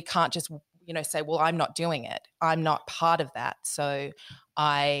 then we can't just say, well, I'm not doing it, I'm not part of that, so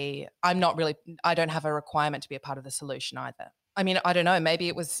I don't have a requirement to be a part of the solution either. I mean, I don't know,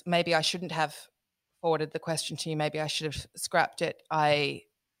 maybe I shouldn't have forwarded the question to you, maybe I should have scrapped it. I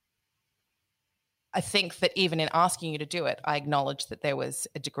think that even in asking you to do it, I acknowledged that there was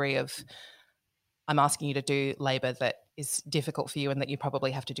a degree of, I'm asking you to do labor that is difficult for you and that you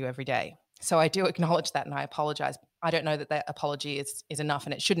probably have to do every day. So I do acknowledge that, and I apologize. I don't know that apology is enough,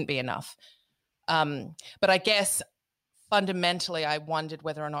 and it shouldn't be enough. But I guess fundamentally I wondered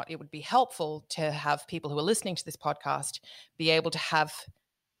whether or not it would be helpful to have people who are listening to this podcast be able to have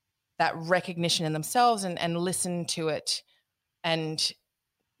that recognition in themselves and listen to it and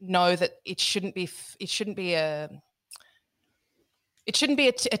know that it shouldn't be a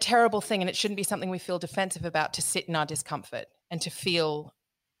terrible thing, and it shouldn't be something we feel defensive about, to sit in our discomfort and to feel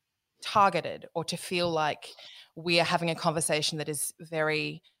targeted or to feel like we are having a conversation that is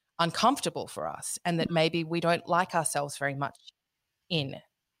very uncomfortable for us and that maybe we don't like ourselves very much in,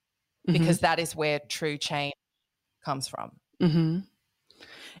 because that is where true change comes from. Mm-hmm.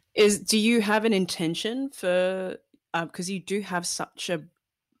 Do you have an intention for, because you do have such an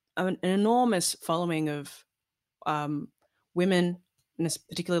enormous following of women, and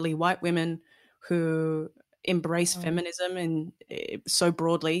particularly white women, who embrace feminism and so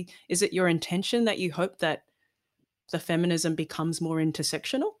broadly. Is it your intention that you hope that the feminism becomes more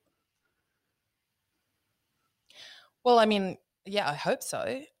intersectional? Well, I mean, yeah, I hope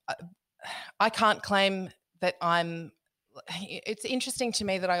so. I can't claim that it's interesting to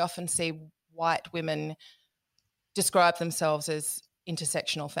me that I often see white women describe themselves as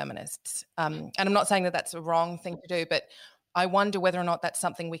intersectional feminists. And I'm not saying that that's a wrong thing to do, but I wonder whether or not that's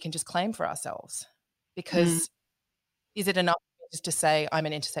something we can just claim for ourselves, because is it enough just to say I'm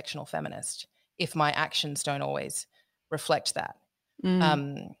an intersectional feminist if my actions don't always reflect that?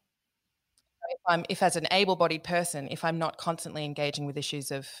 If as an able-bodied person, if I'm not constantly engaging with issues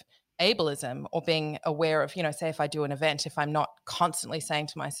of ableism or being aware of, say if I do an event, if I'm not constantly saying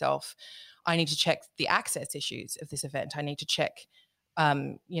to myself, I need to check the access issues of this event, I need to check,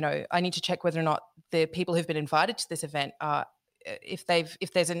 I need to check whether or not the people who've been invited to this event are, if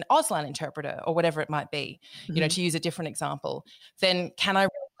there's an Auslan interpreter or whatever it might be, to use a different example, then can I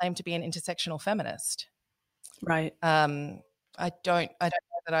really claim to be an intersectional feminist? Right. I don't know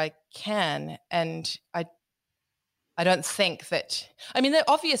that I can, and I don't think that. I mean,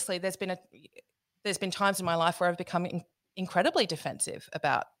 obviously, there's been times in my life where I've become incredibly defensive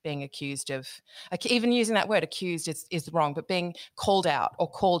about being accused of, even using that word accused is wrong, but being called out or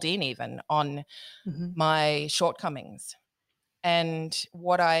called in even on my shortcomings. And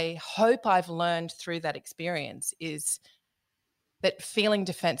what I hope I've learned through that experience is that feeling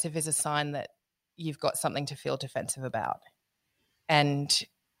defensive is a sign that you've got something to feel defensive about. And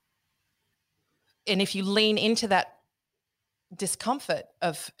if you lean into that discomfort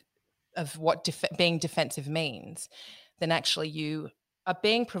of what being defensive means, then actually you are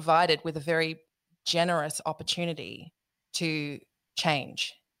being provided with a very generous opportunity to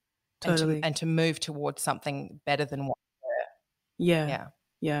change. Totally. and to move towards something better than what Yeah.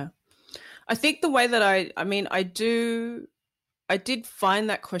 I think the way that I did find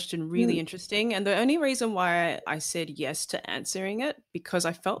that question really interesting, and the only reason why I said yes to answering it, because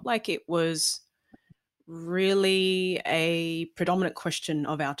I felt like it was really a predominant question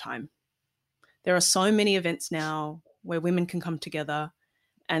of our time. There are so many events now where women can come together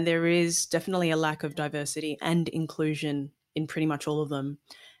And there is definitely a lack of diversity and inclusion in pretty much all of them.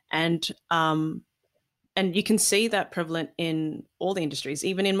 And you can see that prevalent in all the industries,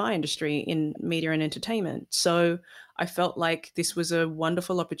 even in my industry, in media and entertainment. So I felt like this was a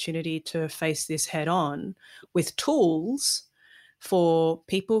wonderful opportunity to face this head on with tools for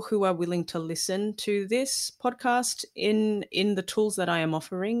people who are willing to listen to this podcast in the tools that I am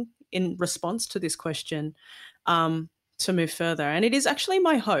offering in response to this question, to move further. And it is actually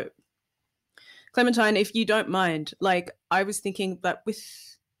my hope, Clementine, if you don't mind, like I was thinking that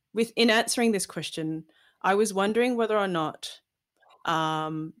in answering this question, I was wondering whether or not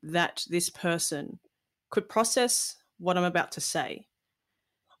that this person could process what I'm about to say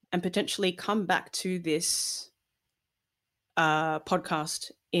and potentially come back to this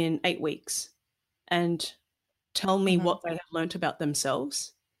podcast in 8 weeks and tell me what they have learnt about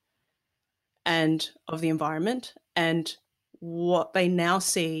themselves and of the environment and what they now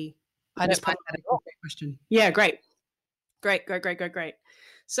see. I don't find that a great question. Yeah, great.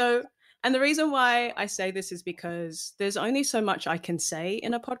 So, and the reason why I say this is because there's only so much I can say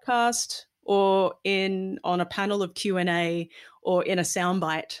in a podcast or on a panel of Q&A or in a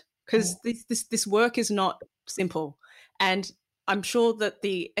soundbite, because this work is not simple. And I'm sure that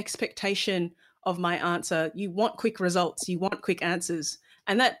the expectation of my answer, you want quick results, you want quick answers.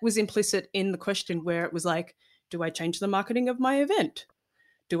 And that was implicit in the question where it was like, do I change the marketing of my event?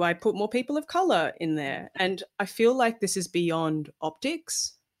 Do I put more people of color in there? And I feel like this is beyond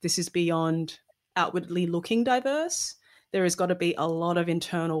optics. This is beyond outwardly looking diverse. There has got to be a lot of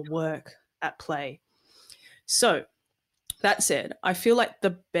internal work at play. So that said, I feel like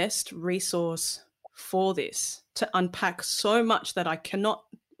the best resource for this to unpack so much that I cannot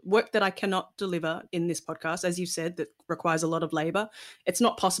deliver in this podcast, as you said, that requires a lot of labor. It's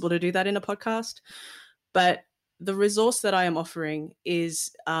not possible to do that in a podcast. But the resource that I am offering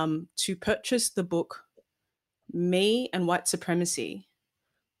is to purchase the book Me and White Supremacy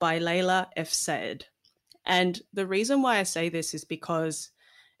by Layla F. Said. And the reason why I say this is because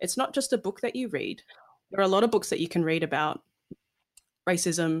it's not just a book that you read. There are a lot of books that you can read about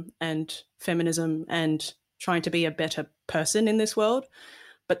racism and feminism and trying to be a better person in this world.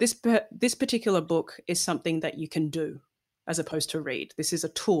 But this particular book is something that you can do as opposed to read. This is a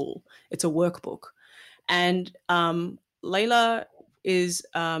tool. It's a workbook. And Layla is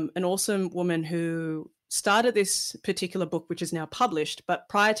an awesome woman who started this particular book, which is now published. But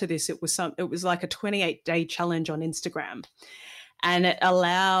prior to this, it was like a 28-day challenge on Instagram. And it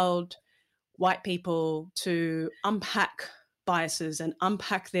allowed white people to unpack biases and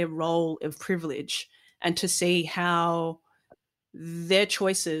unpack their role of privilege and to see how their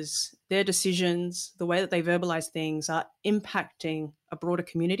choices, their decisions, the way that they verbalize things are impacting a broader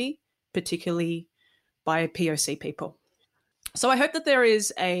community, particularly by POC people. So I hope that there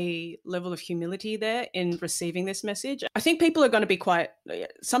is a level of humility there in receiving this message. I think people are going to be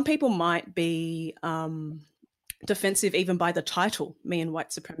some people might be defensive even by the title, Me and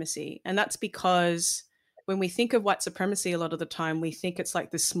White Supremacy. And that's because when we think of white supremacy, a lot of the time we think it's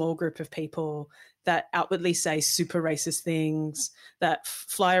like this small group of people that outwardly say super racist things, that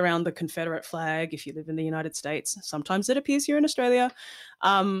fly around the Confederate flag if you live in the United States. Sometimes it appears here in Australia,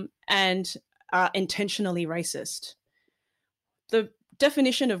 and are intentionally racist. The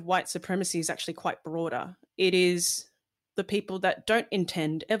definition of white supremacy is actually quite broader. It is the people that don't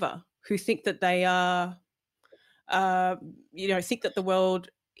intend ever, who think that they are, think that the world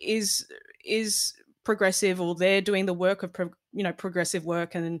is progressive, or they're doing the work of progressive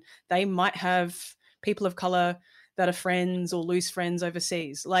work, and they might have people of color that are friends or lose friends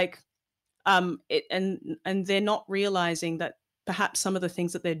overseas, and they're not realizing that perhaps some of the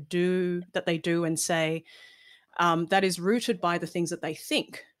things that they do and say that is rooted by the things that they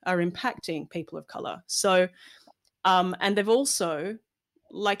think are impacting people of color. So and they've also,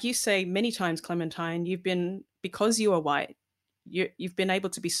 like you say many times, Clementine, because you are white, you've been able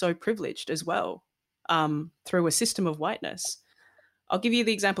to be so privileged as well. Through a system of whiteness. I'll give you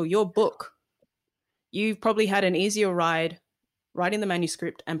the example. Your book, you've probably had an easier ride writing the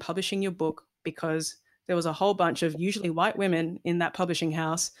manuscript and publishing your book because there was a whole bunch of usually white women in that publishing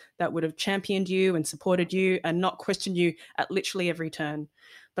house that would have championed you and supported you and not questioned you at literally every turn.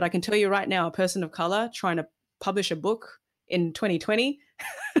 But I can tell you right now, a person of color trying to publish a book in 2020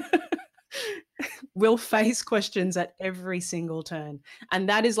 will face questions at every single turn. And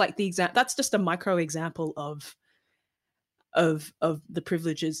that is like that's just a micro example of the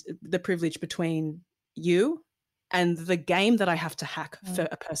privilege between you and the game that I have to hack for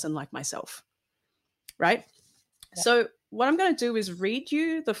a person like myself. Right? Yeah. So what I'm going to do is read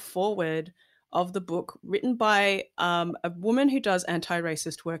you the foreword of the book, written by a woman who does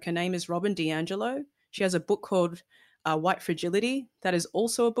anti-racist work. Her name is Robin DiAngelo. She has a book called White Fragility. That is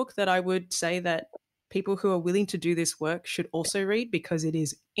also a book that I would say that people who are willing to do this work should also read, because it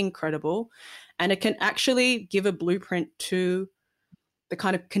is incredible. And it can actually give a blueprint to the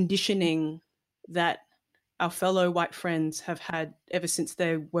kind of conditioning that our fellow white friends have had ever since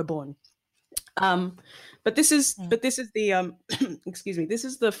they were born. But this is the excuse me, this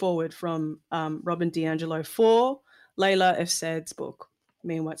is the foreword from Robin DiAngelo for Layla F. Saad's book,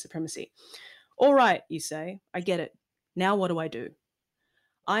 Me and White Supremacy. All right, you say, I get it. Now what do I do?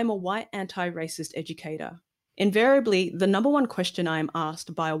 I'm a white anti-racist educator. Invariably, the number one question I am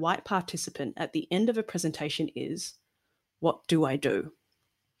asked by a white participant at the end of a presentation is, what do I do?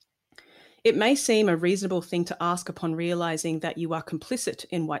 It may seem a reasonable thing to ask upon realizing that you are complicit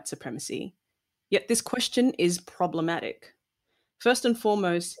in white supremacy, yet this question is problematic. First and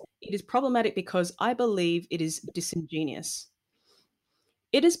foremost, it is problematic because I believe it is disingenuous.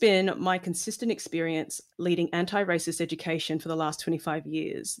 It has been my consistent experience leading anti-racist education for the last 25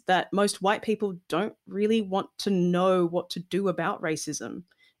 years that most white people don't really want to know what to do about racism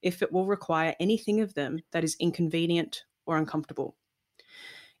if it will require anything of them that is inconvenient or uncomfortable.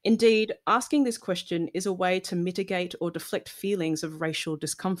 Indeed, asking this question is a way to mitigate or deflect feelings of racial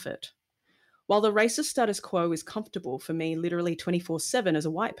discomfort. While the racist status quo is comfortable for me literally 24/7 as a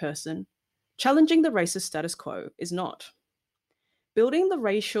white person, challenging the racist status quo is not. Building the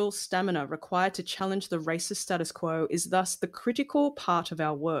racial stamina required to challenge the racist status quo is thus the critical part of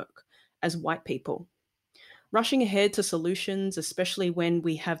our work as white people. Rushing ahead to solutions, especially when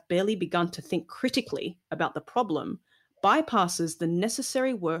we have barely begun to think critically about the problem, bypasses the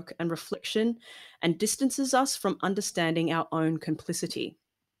necessary work and reflection and distances us from understanding our own complicity.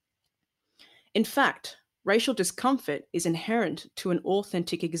 In fact, racial discomfort is inherent to an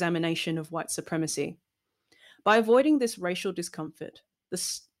authentic examination of white supremacy. By avoiding this racial discomfort, the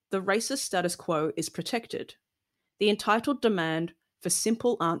racist status quo is protected. The entitled demand for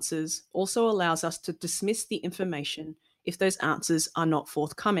simple answers also allows us to dismiss the information if those answers are not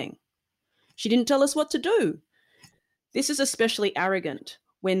forthcoming. She didn't tell us what to do. This is especially arrogant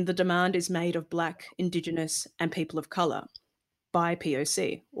when the demand is made of Black, Indigenous, and people of colour,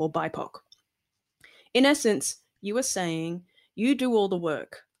 BIPOC or BIPOC. In essence, you are saying, you do all the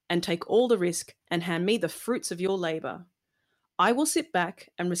work and take all the risk and hand me the fruits of your labour. I will sit back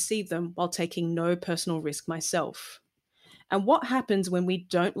and receive them while taking no personal risk myself. And what happens when we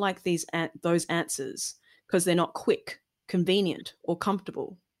don't like those answers because they're not quick, convenient, or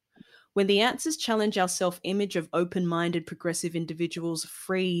comfortable? When the answers challenge our self-image of open-minded progressive individuals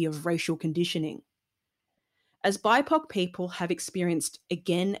free of racial conditioning. As BIPOC people have experienced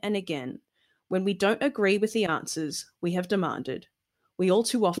again and again, when we don't agree with the answers we have demanded, we all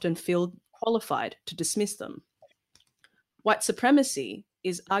too often feel qualified to dismiss them. White supremacy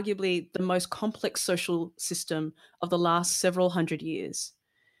is arguably the most complex social system of the last several hundred years.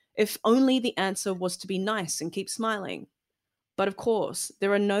 If only the answer was to be nice and keep smiling. But of course,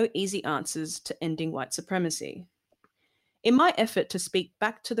 there are no easy answers to ending white supremacy. In my effort to speak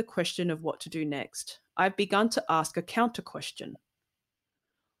back to the question of what to do next, I've begun to ask a counter question.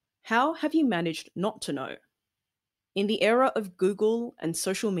 How have you managed not to know? In the era of Google and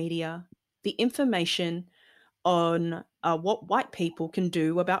social media, the information on what white people can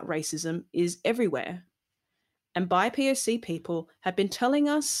do about racism is everywhere. And BIPOC people have been telling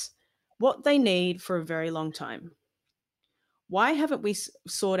us what they need for a very long time. Why haven't we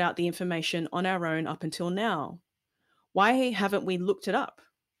sought out the information on our own up until now? Why haven't we looked it up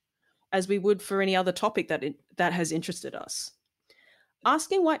as we would for any other topic that has interested us?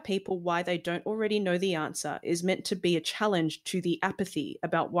 Asking white people why they don't already know the answer is meant to be a challenge to the apathy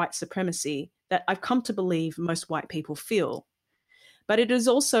about white supremacy that I've come to believe most white people feel. But it is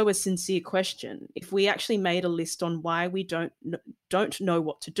also a sincere question. If we actually made a list on why we don't know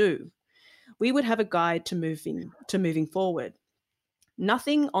what to do, we would have a guide to moving forward.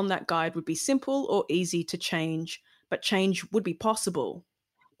 Nothing on that guide would be simple or easy to change, but change would be possible.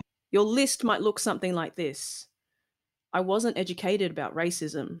 Your list might look something like this. I wasn't educated about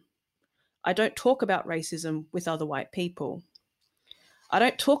racism. I don't talk about racism with other white people. I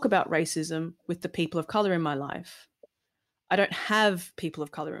don't talk about racism with the people of color in my life. I don't have people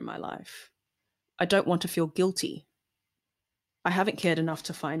of color in my life. I don't want to feel guilty. I haven't cared enough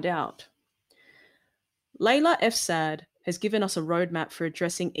to find out. Layla F. Saad has given us a roadmap for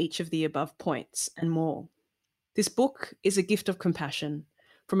addressing each of the above points and more. This book is a gift of compassion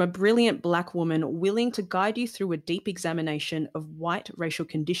from a brilliant Black woman willing to guide you through a deep examination of white racial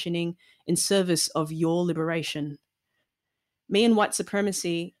conditioning in service of your liberation. Me and White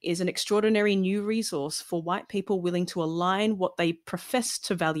Supremacy is an extraordinary new resource for white people willing to align what they profess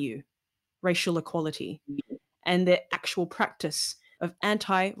to value, racial equality, and their actual practice of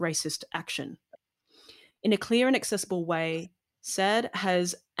anti-racist action. In a clear and accessible way, SAD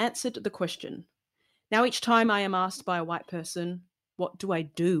has answered the question. Now, each time I am asked by a white person, what do I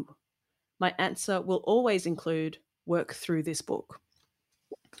do? My answer will always include work through this book.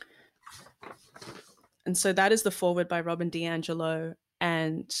 And so that is the foreword by Robin DiAngelo.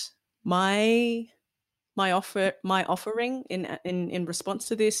 And my offering in response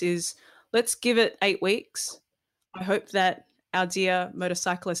to this is, let's give it 8 weeks. I hope that our dear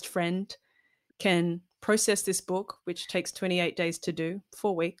motorcyclist friend can process this book, which takes 28 days to do,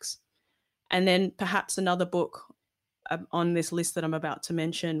 4 weeks, and then perhaps another book on this list that I'm about to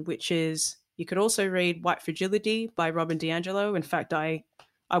mention, which is, you could also read White Fragility by Robin DiAngelo. In fact, I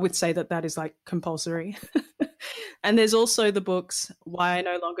would say that is like compulsory. And there's also the books Why I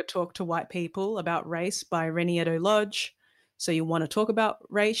No Longer Talk to White People About Race by Reniero Lodge. So You Want to Talk About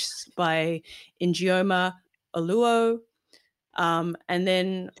Race by Ngioma Oluo. And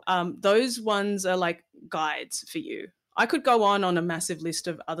then those ones are like guides for you. I could go on a massive list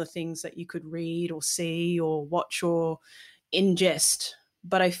of other things that you could read or see or watch or ingest.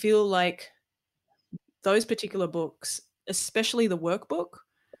 But I feel like those particular books, especially the workbook,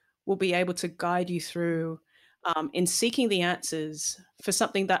 will be able to guide you through in seeking the answers for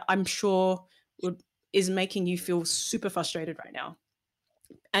something that I'm sure is making you feel super frustrated right now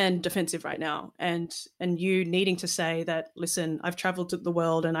and defensive right now, and you needing to say that, listen, I've traveled to the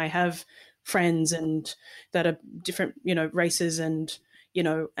world and I have friends and that are different, races, and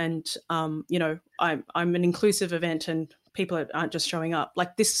I'm an inclusive event and people aren't just showing up.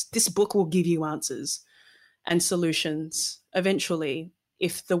 Like this book will give you answers and solutions eventually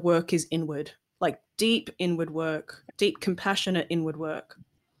if the work is inward, like deep inward work, deep compassionate inward work.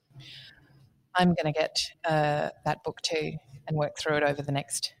 I'm going to get that book too and work through it over the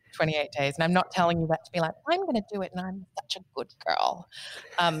next 28 days. And I'm not telling you that to be like, I'm going to do it and I'm such a good girl.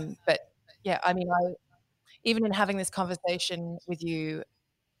 But yeah, I mean, even in having this conversation with you,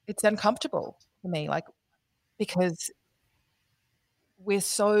 it's uncomfortable for me, like, because we're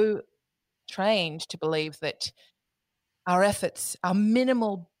so trained to believe that our efforts, our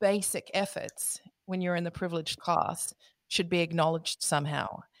minimal basic efforts when you're in the privileged class, should be acknowledged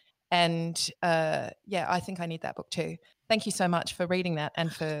somehow. And I think I need that book too. Thank you so much for reading that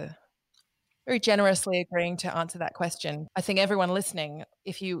and for very generously agreeing to answer that question. I think everyone listening,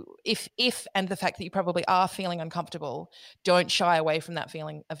 if and the fact that you probably are feeling uncomfortable, don't shy away from that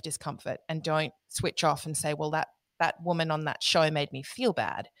feeling of discomfort and don't switch off and say, well, that woman on that show made me feel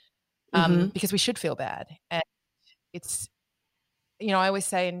bad, because we should feel bad. And it's, I always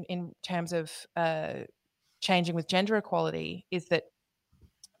say in terms of changing with gender equality is that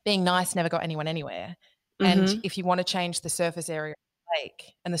being nice never got anyone anywhere. And if you want to change the surface area of the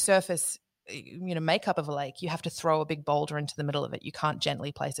lake and the surface, makeup of a lake, you have to throw a big boulder into the middle of it. You can't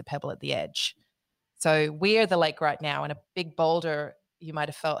gently place a pebble at the edge. So we're the lake right now, and a big boulder you might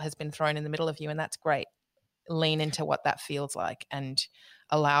have felt has been thrown in the middle of you, and that's great. Lean into what that feels like and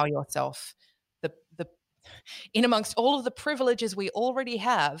allow yourself the in amongst all of the privileges we already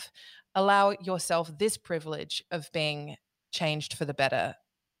have, allow yourself this privilege of being changed for the better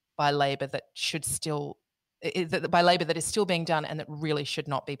by labor that is still being done and that really should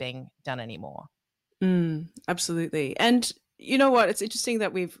not be being done anymore. Absolutely. And you know what? It's interesting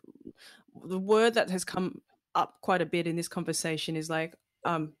that the word that has come up quite a bit in this conversation is like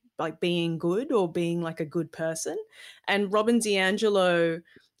being good or being like a good person. And Robin DiAngelo,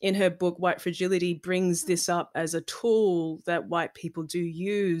 in her book White Fragility, brings this up as a tool that white people do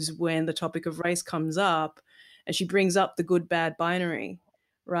use when the topic of race comes up. And she brings up the good bad binary,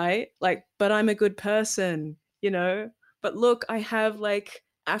 right? Like, but I'm a good person, but look, I have like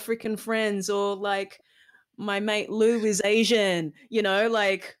African friends, or like my mate Lou is Asian,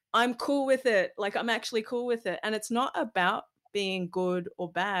 like I'm cool with it. Like I'm actually cool with it. And it's not about being good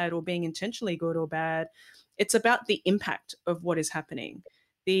or bad or being intentionally good or bad. It's about the impact of what is happening,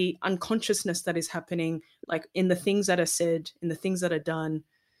 the unconsciousness that is happening, like in the things that are said, in the things that are done,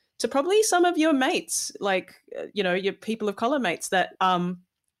 to probably some of your mates, like, your people of color mates that,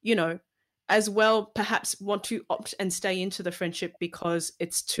 as well perhaps want to opt and stay into the friendship because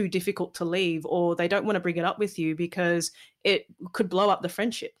it's too difficult to leave, or they don't want to bring it up with you because it could blow up the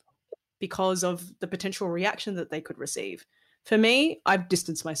friendship because of the potential reaction that they could receive. For me, I've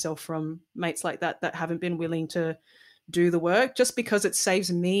distanced myself from mates like that haven't been willing to do the work, just because it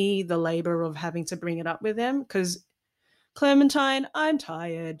saves me the labor of having to bring it up with them. Because Clementine, I'm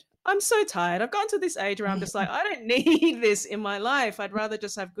tired. I'm so tired. I've gotten to this age where I'm just like, I don't need this in my life. I'd rather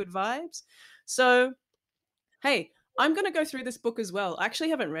just have good vibes. So, hey, I'm going to go through this book as well. I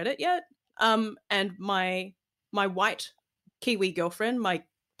actually haven't read it yet. And my white Kiwi girlfriend, my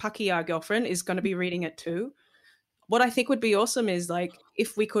Pakeha girlfriend, is going to be reading it too. What I think would be awesome is like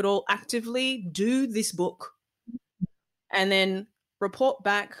if we could all actively do this book and then report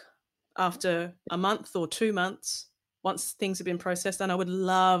back after a month or 2 months once things have been processed. And I would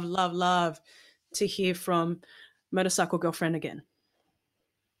love, love, love to hear from Motorcycle Girlfriend again.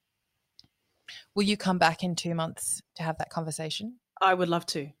 Will you come back in 2 months to have that conversation? I would love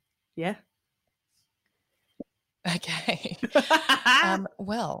to. Yeah. Okay.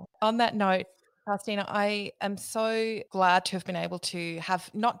 Well, on that note, Faustina, I am so glad to have been able to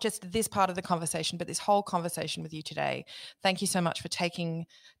have not just this part of the conversation, but this whole conversation with you today. Thank you so much for taking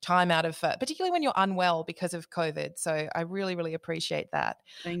time out of, particularly when you're unwell because of COVID. So I really, really appreciate that.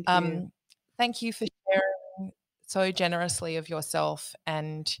 Thank you. Thank you for sharing so generously of yourself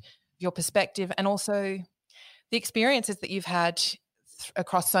and your perspective, and also the experiences that you've had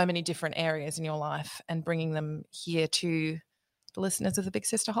across so many different areas in your life, and bringing them here to the listeners of the Big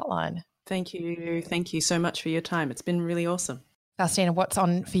Sister Hotline. Thank you. Thank you so much for your time. It's been really awesome. Faustina, what's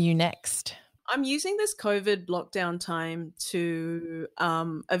on for you next? I'm using this COVID lockdown time to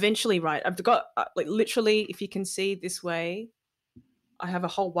eventually write. I've got like literally, if you can see this way, I have a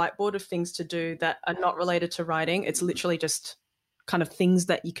whole whiteboard of things to do that are not related to writing. It's literally just kind of things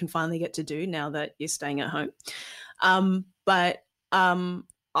that you can finally get to do now that you're staying at home. But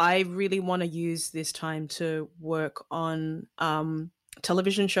I really want to use this time to work on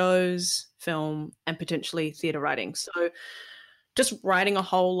television shows, film, and potentially theatre writing. So just writing a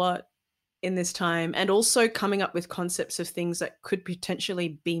whole lot in this time, and also coming up with concepts of things that could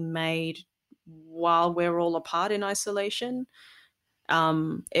potentially be made while we're all apart in isolation.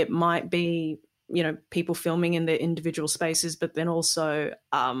 It might be, people filming in their individual spaces, but then also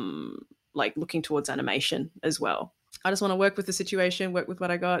like looking towards animation as well. I just want to work with the situation, work with what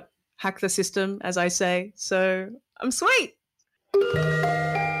I got, hack the system, as I say. So I'm sweet.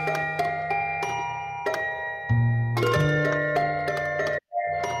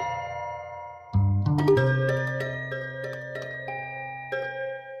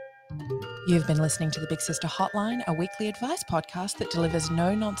 You've been listening to the Big Sister Hotline, a weekly advice podcast that delivers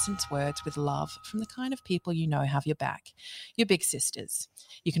no-nonsense words with love from the kind of people you know have your back, your big sisters.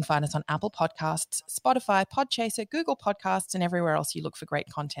 You can find us on Apple Podcasts, Spotify, Podchaser, Google Podcasts, and everywhere else you look for great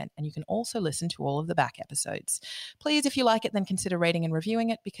content. And you can also listen to all of the back episodes. Please, if you like it, then consider rating and reviewing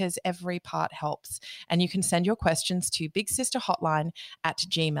it, because every part helps. And you can send your questions to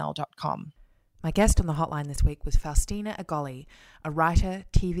bigsisterhotline@gmail.com. My guest on the hotline this week was Faustina Agoli, a writer,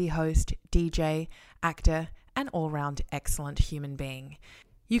 TV host, DJ, actor, and all-round excellent human being.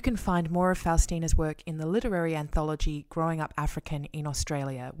 You can find more of Faustina's work in the literary anthology Growing Up African in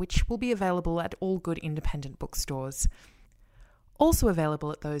Australia, which will be available at all good independent bookstores. Also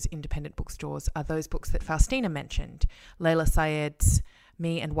available at those independent bookstores are those books that Faustina mentioned: Layla Syed's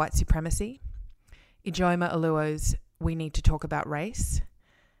Me and White Supremacy, Ijoma Oluo's We Need to Talk About Race,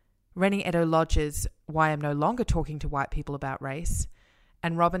 Rennie Edo-Lodge's Why I'm No Longer Talking to White People About Race,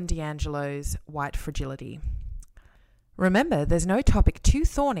 and Robin DiAngelo's White Fragility. Remember, there's no topic too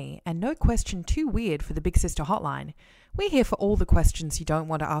thorny and no question too weird for the Big Sister Hotline. We're here for all the questions you don't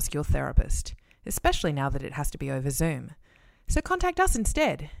want to ask your therapist, especially now that it has to be over Zoom. So contact us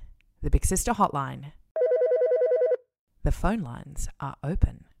instead. The Big Sister Hotline. The phone lines are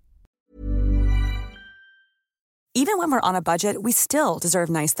open. Even when we're on a budget, we still deserve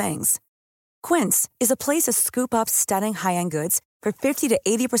nice things. Quince is a place to scoop up stunning high-end goods for 50 to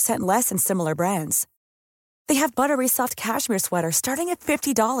 80% less than similar brands. They have buttery soft cashmere sweaters starting at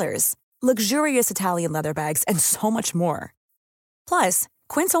 $50, luxurious Italian leather bags, and so much more. Plus,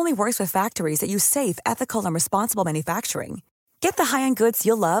 Quince only works with factories that use safe, ethical, and responsible manufacturing. Get the high-end goods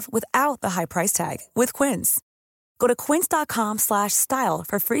you'll love without the high price tag with Quince. Go to quince.com/style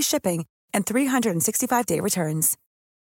for free shipping and 365-day returns.